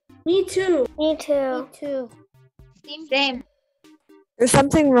 Me too. Me too. Same. There's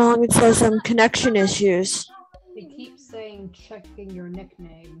something wrong. It says connection issues. They keep saying checking your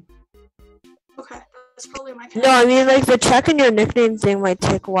nickname. Okay, that's probably my No, I mean like the checking your nickname thing might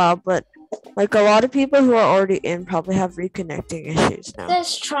take a while, but like a lot of people who are already in probably have reconnecting issues now.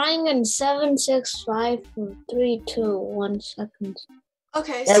 This trying in 765 from 3 to 1 seconds.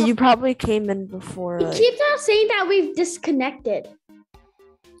 Okay, Yeah, so you probably came in before. It Like, keeps on saying that we've disconnected.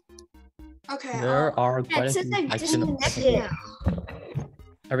 okay, There are quite a It says few I technical disconnected.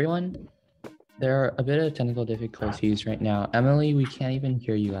 Everyone, there are a bit of technical difficulties right now. Emily, we can't even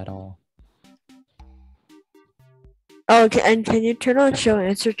hear you at all. oh, okay, and can you turn on show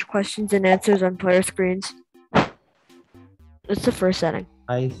answer questions and answers on player screens? That's the first setting.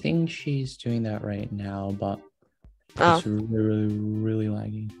 I think she's doing that right now, but Oh. it's really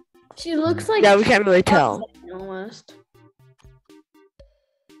laggy. She looks like Yeah, we can't really tell. almost.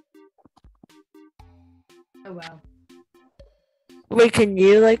 Oh wow. Wait, can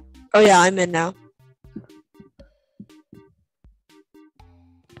you like? Oh yeah, I'm in now.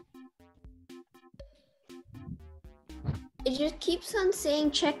 It just keeps on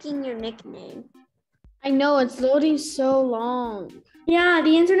saying checking your nickname. I know it's loading so long. Yeah,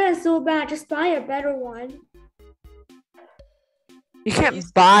 the internet is so bad. Just buy a better one. You can't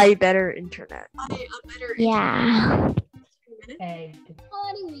buy better internet. buy a better Yeah. Pegged.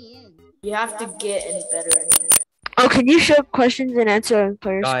 You have to get a better internet. Oh, can you show questions and answer on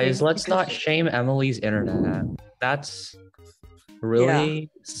player screens? Guys, let's not shame Emily's internet. That's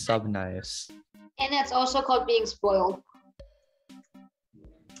really sub nice. And that's also called being spoiled.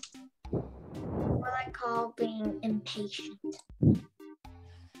 What I call being impatient.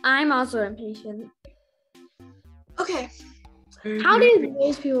 I'm also impatient. Okay, How did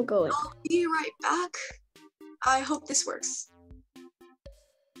those people go? I'll be right back. I hope this works.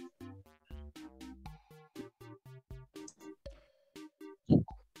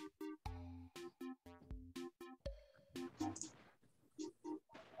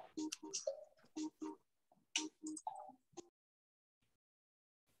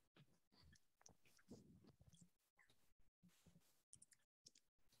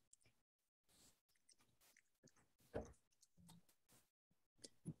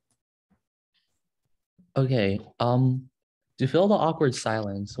 Okay, to fill the awkward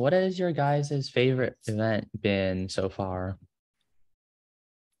silence, what has your guys' favorite event been so far?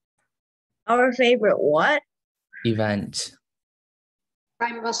 Our favorite what? Event.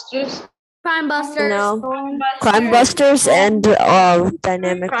 Crime Busters. Crime Busters. No. Crime Busters and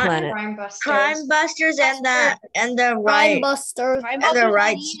Dynamic Planet. Crime Busters. Crime Busters and the Crime right Busters. and the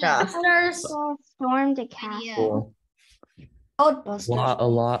right stuff. Storm the castle. Cool. A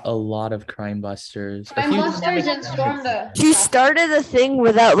lot of Crime Busters. A Crime few Busters Dynamic and Storm Planet. the. She started a thing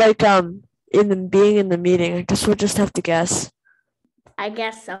without like being in the meeting. I guess we'll just have to guess. I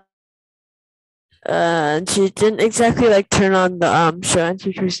guess so. And she didn't exactly like turn on the show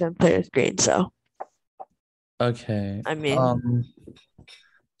answer choose and player screen, so Okay. I mean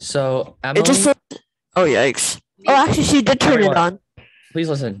So it Emily, just said, oh yikes. Oh actually she did turn it on. please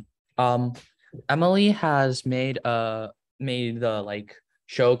listen. Emily has made the like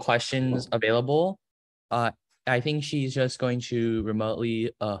show questions available. I think she's just going to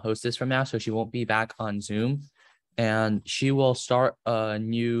remotely host this from now, so she won't be back on Zoom, and she will start a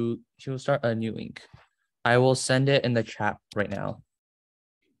new link. I will send it in the chat right now.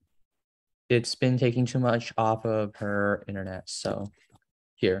 It's been taking too much off of her internet, so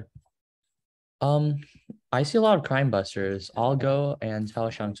here. I see a lot of Crime Busters. I'll go and tell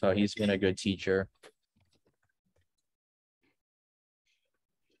Shangso he's been a good teacher.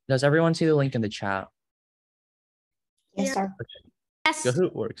 Does everyone see the link in the chat? Yes, sir. Yes.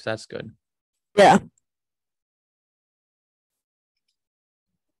 Kahoot works. That's good. Yeah.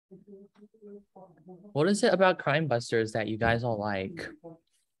 What is it about Crime Busters that you guys all like?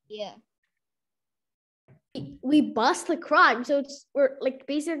 Yeah. We bust the crime, so we're like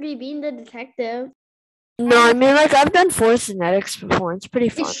basically being the detective. No, I mean like I've done force genetics before. It's pretty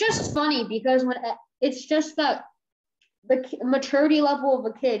fun. It's just funny because when it's just that the maturity level of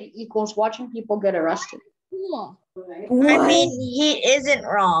a kid equals watching people get arrested. Cool. I mean, he isn't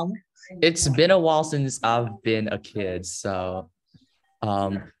wrong. It's been a while since I've been a kid, so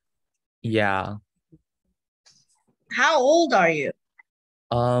yeah. How old are you?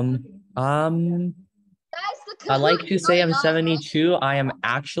 I like to say I'm 72. I am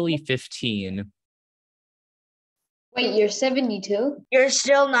actually 15. Wait, you're 72? You're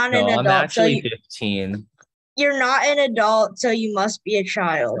still not an No, adult. I'm actually 15. You're not an adult, so you must be a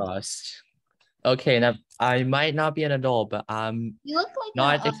child. Trust. Okay, now I might not be an adult, but I'm You look like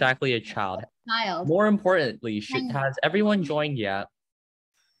not exactly a child. child. More importantly, has everyone joined yet?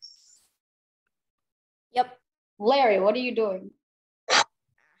 Yep. Larry, what are you doing?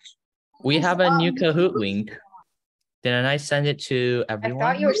 We have a new Kahoot link. Didn't I send it to everyone?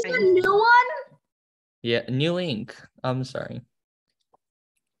 I thought you were saying a new one. Yeah, new link. I'm sorry.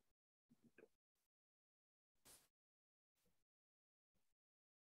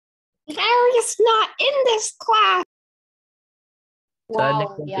 Larry's not in this class. Wow,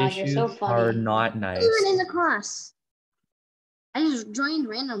 Technical yeah, you're issues so funny. are not nice. In the class. I just joined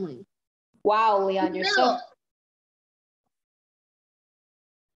randomly. Wow, Leon, you're so.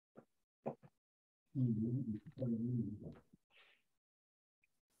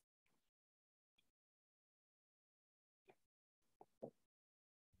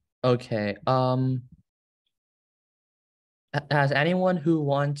 Okay. Has anyone who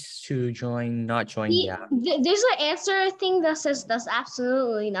wants to join not joined yet? There's an answer thing that says that's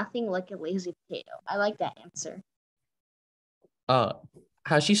absolutely nothing like a lazy potato. I like that answer.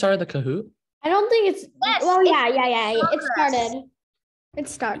 Has she started the Kahoot? I don't think it's. Yes, Well, it's yeah. It progress. started. It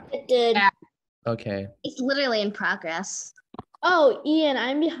started. It did. Yeah. Okay. It's literally in progress. Oh, Ian,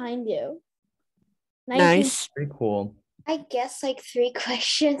 I'm behind you. Nice. Very cool. I guess like 3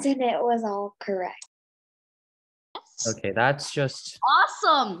 questions and it was all correct. Okay, that's just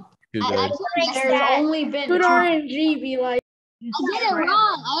Awesome. too I good. think there's only been Could two. RNG be like? I get it wrong.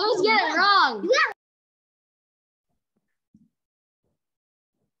 I always get it wrong.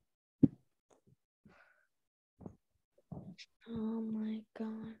 Oh my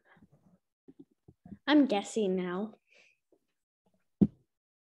god. I'm guessing now.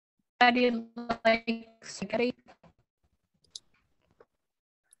 I did like spaghetti.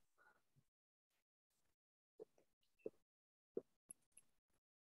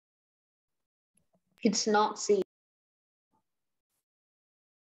 It's not C.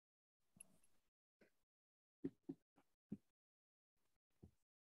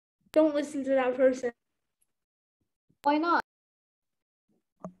 Don't listen to that person. Why not?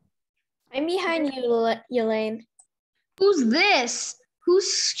 I'm behind you, Elaine. Who's this?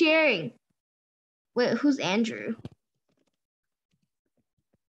 Who's sharing? Wait, who's Andrew?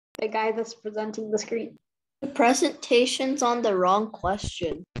 The guy that's presenting the screen. The presentation's on the wrong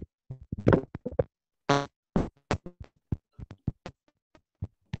question.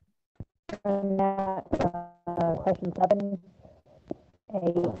 Question 7.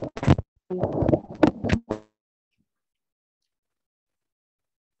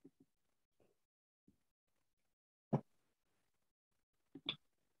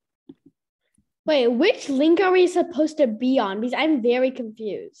 Wait, which link are we supposed to be on? Because I'm very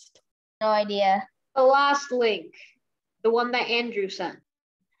confused. No idea. The last link, the one that Andrew sent.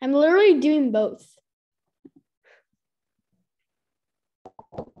 I'm literally doing both.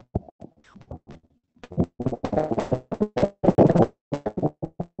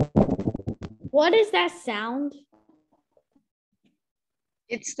 What is that sound?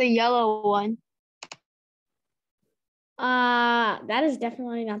 It's the yellow one. That is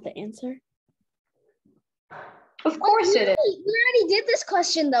definitely not the answer. Of course it is. We already did this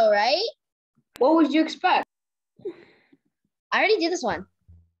question though, right? What would you expect? I already did this one.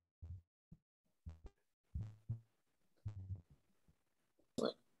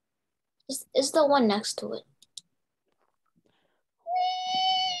 It's the one next to it.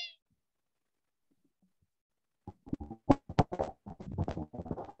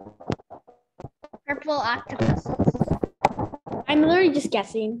 Purple octopus. I'm literally just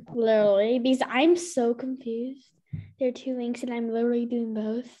guessing, literally, because I'm so confused. There are two links and I'm literally doing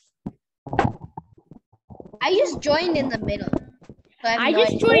both. I just joined in the middle. So I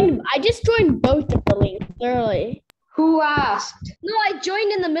just joined both of the links, literally. Who asked? No, I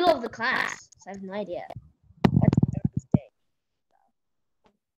joined in the middle of the class. So I have no idea. That's a mistake.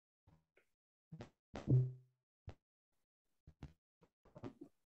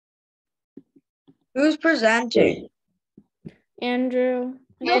 Who's presenting? Andrew.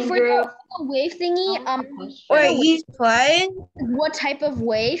 No, for the wave thingy, Wait, he's playing? what type of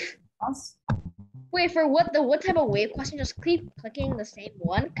wave? Wait, for what type of wave question? Just keep clicking the same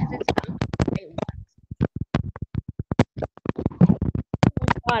one because it's not the right one.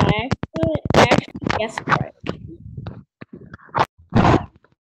 God, I actually guessed right.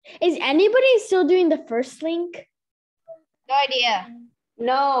 Is anybody still doing the first link? No idea.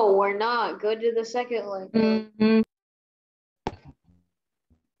 No, we're not. Go to the second link. Mm-hmm.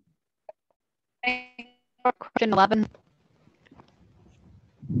 Question 11.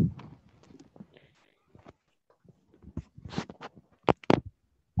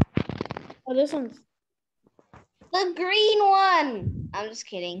 Oh, this one's. The green one. I'm just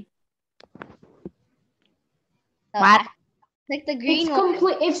kidding. What? Click the green It's one.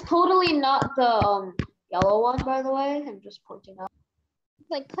 complete. It's totally not the yellow one, by the way. I'm just pointing out.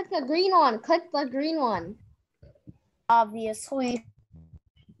 Like, click the green one. Click the green one. Obviously.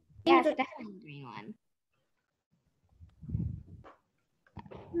 Yeah, it's definitely the green one.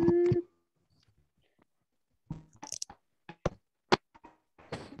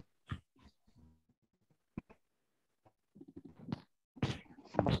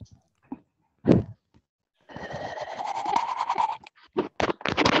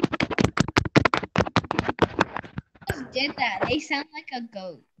 Just did that. They sound like a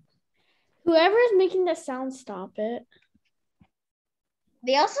goat. Whoever is making that sound, stop it.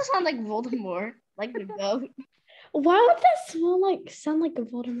 They also sound like Voldemort, like the goat. Why would that sound like a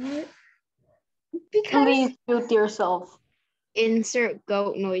Voldemort? Because Please mute yourself. Insert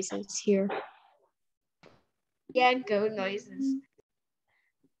goat noises here. yeah, goat noises.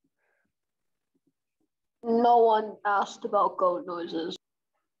 No one asked about goat noises.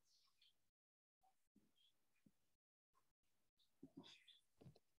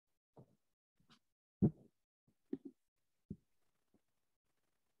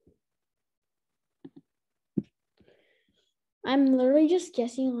 I'm literally just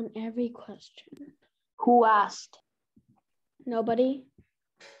guessing on every question. Who asked? Nobody.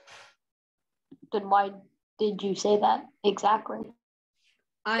 Then why did you say that exactly?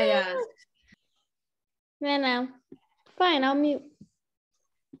 I asked. No. Fine, I'll mute.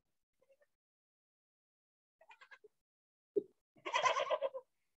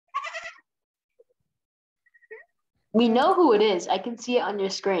 We know who it is. I can see it on your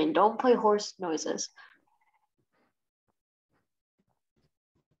screen. Don't play horse noises.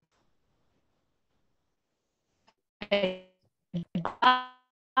 Come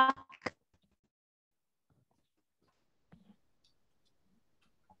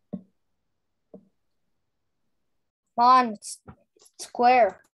on, it's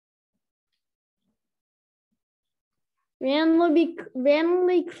square.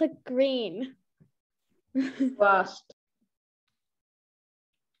 Randomly click green. Last.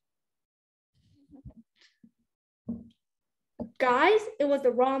 Guys, it was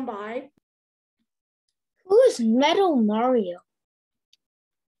the wrong buy. Who is Metal Mario?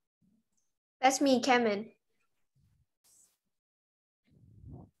 That's me, Kemen.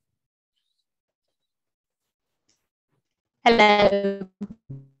 Hello.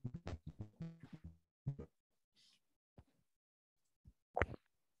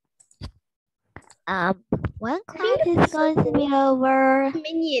 When class is going to be over?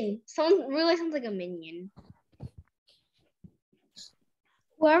 Minion. Someone really sounds like a minion.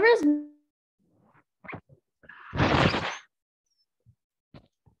 Whoever's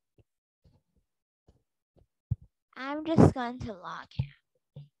I'm just going to log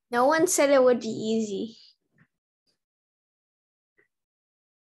in. No one said it would be easy.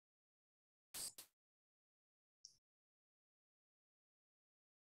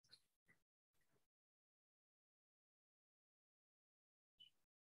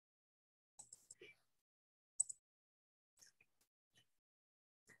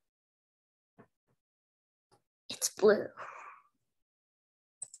 It's blue.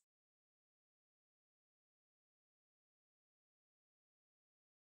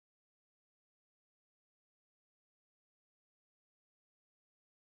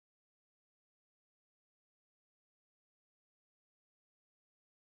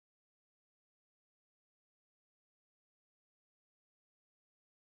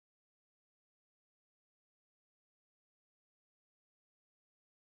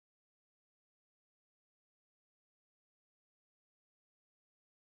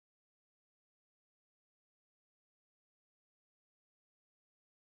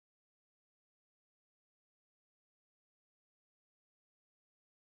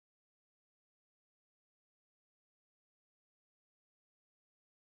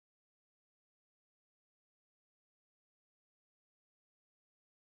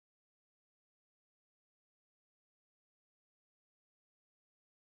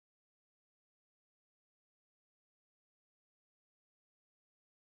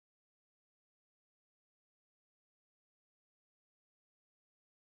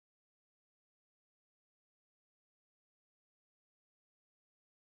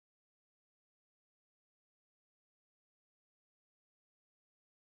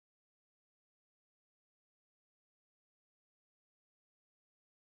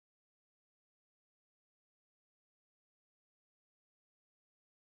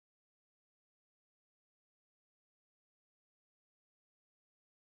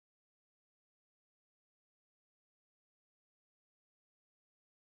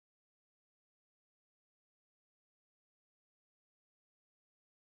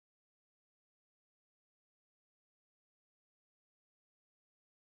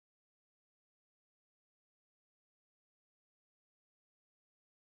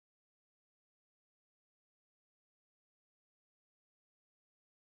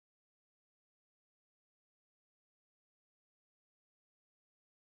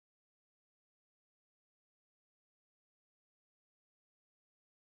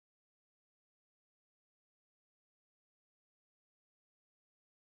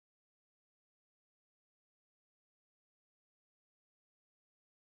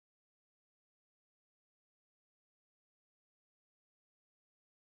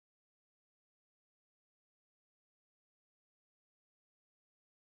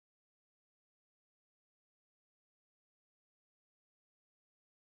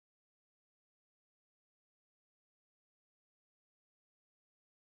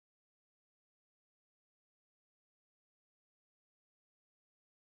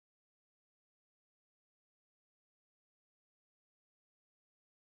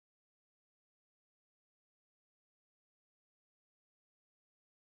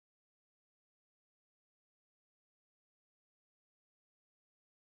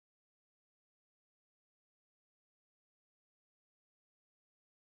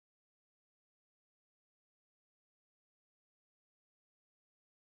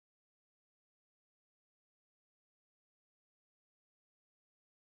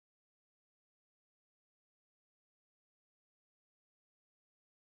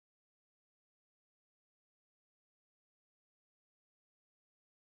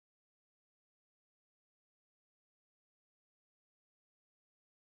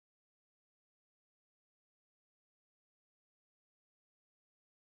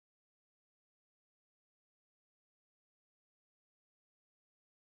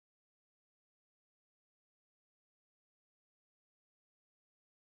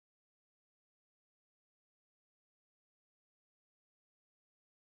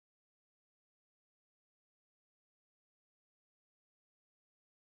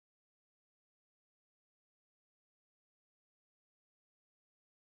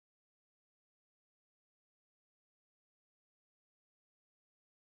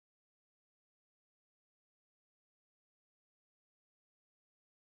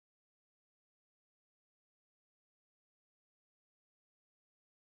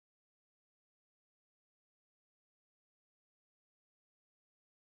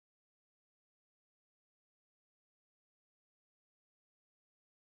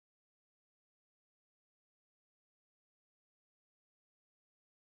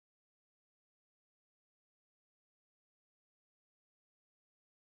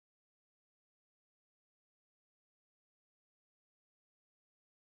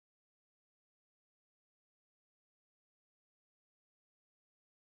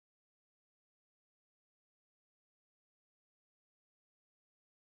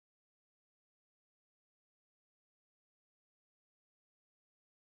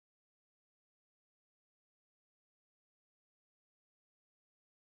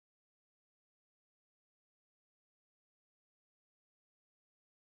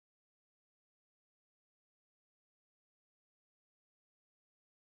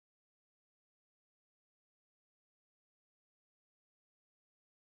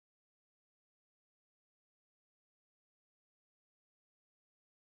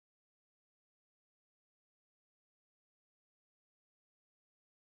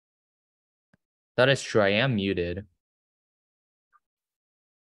 That is true. I am muted.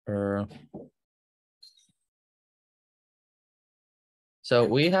 So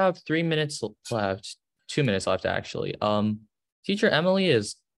we have 3 minutes left, 2 minutes left actually. Teacher Emily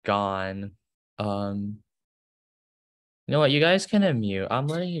is gone. You know what? You guys can unmute. I'm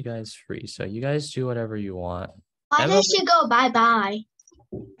letting you guys free, so you guys do whatever you want. Why Emily, did she go bye-bye?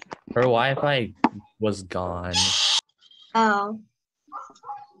 her Wi-Fi was gone. Oh,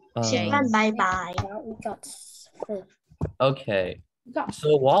 she Um, went bye-bye. We got okay.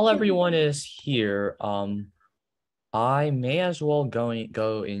 So while everyone is here, I may as well go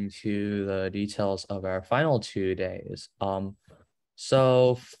into the details of our final 2 days.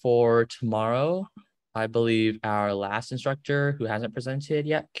 So for tomorrow, I believe our last instructor who hasn't presented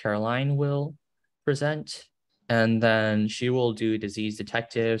yet, Caroline, will present. And then she will do disease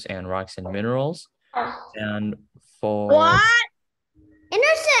detectives and rocks and minerals. And for What?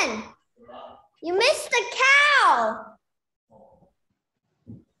 Anderson, you missed the cow.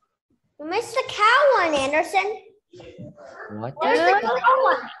 You missed the cow one, Anderson. what? There's the cow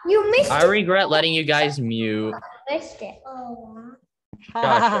one. You missed I regret letting you guys mute. Missed it. Oh.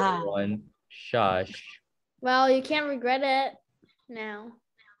 Shush, everyone. Shush. Well, you can't regret it now.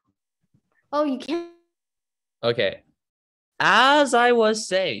 Oh, you can't. Okay. As I was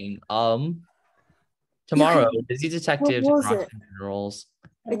saying, tomorrow, disease detectives and was rocks it? and minerals.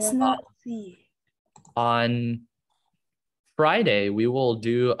 It's not C. On Friday, we will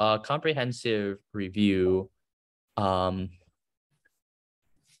do a comprehensive review.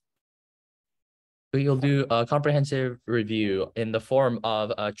 We'll do a comprehensive review in the form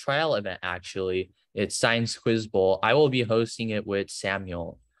of a trial event, actually. It's Science Quiz Bowl. I will be hosting it with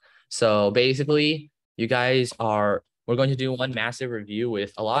Samuel. So basically, we're going to do one massive review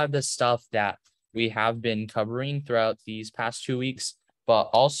with a lot of the stuff that we have been covering throughout these past 2 weeks, but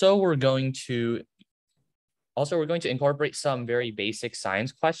also we're going to incorporate some very basic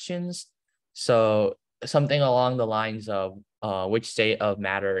science questions. So something along the lines of which state of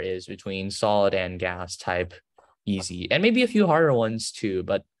matter is between solid and gas type, easy, and maybe a few harder ones too,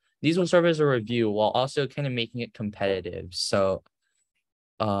 but these will serve as a review while also kind of making it competitive. So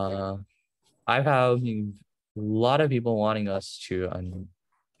I have a lot of people wanting us to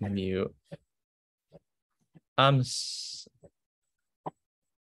unmute.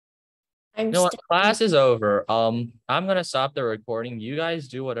 You know what? Class is over. I'm gonna stop the recording. You guys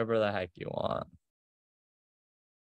do whatever the heck you want.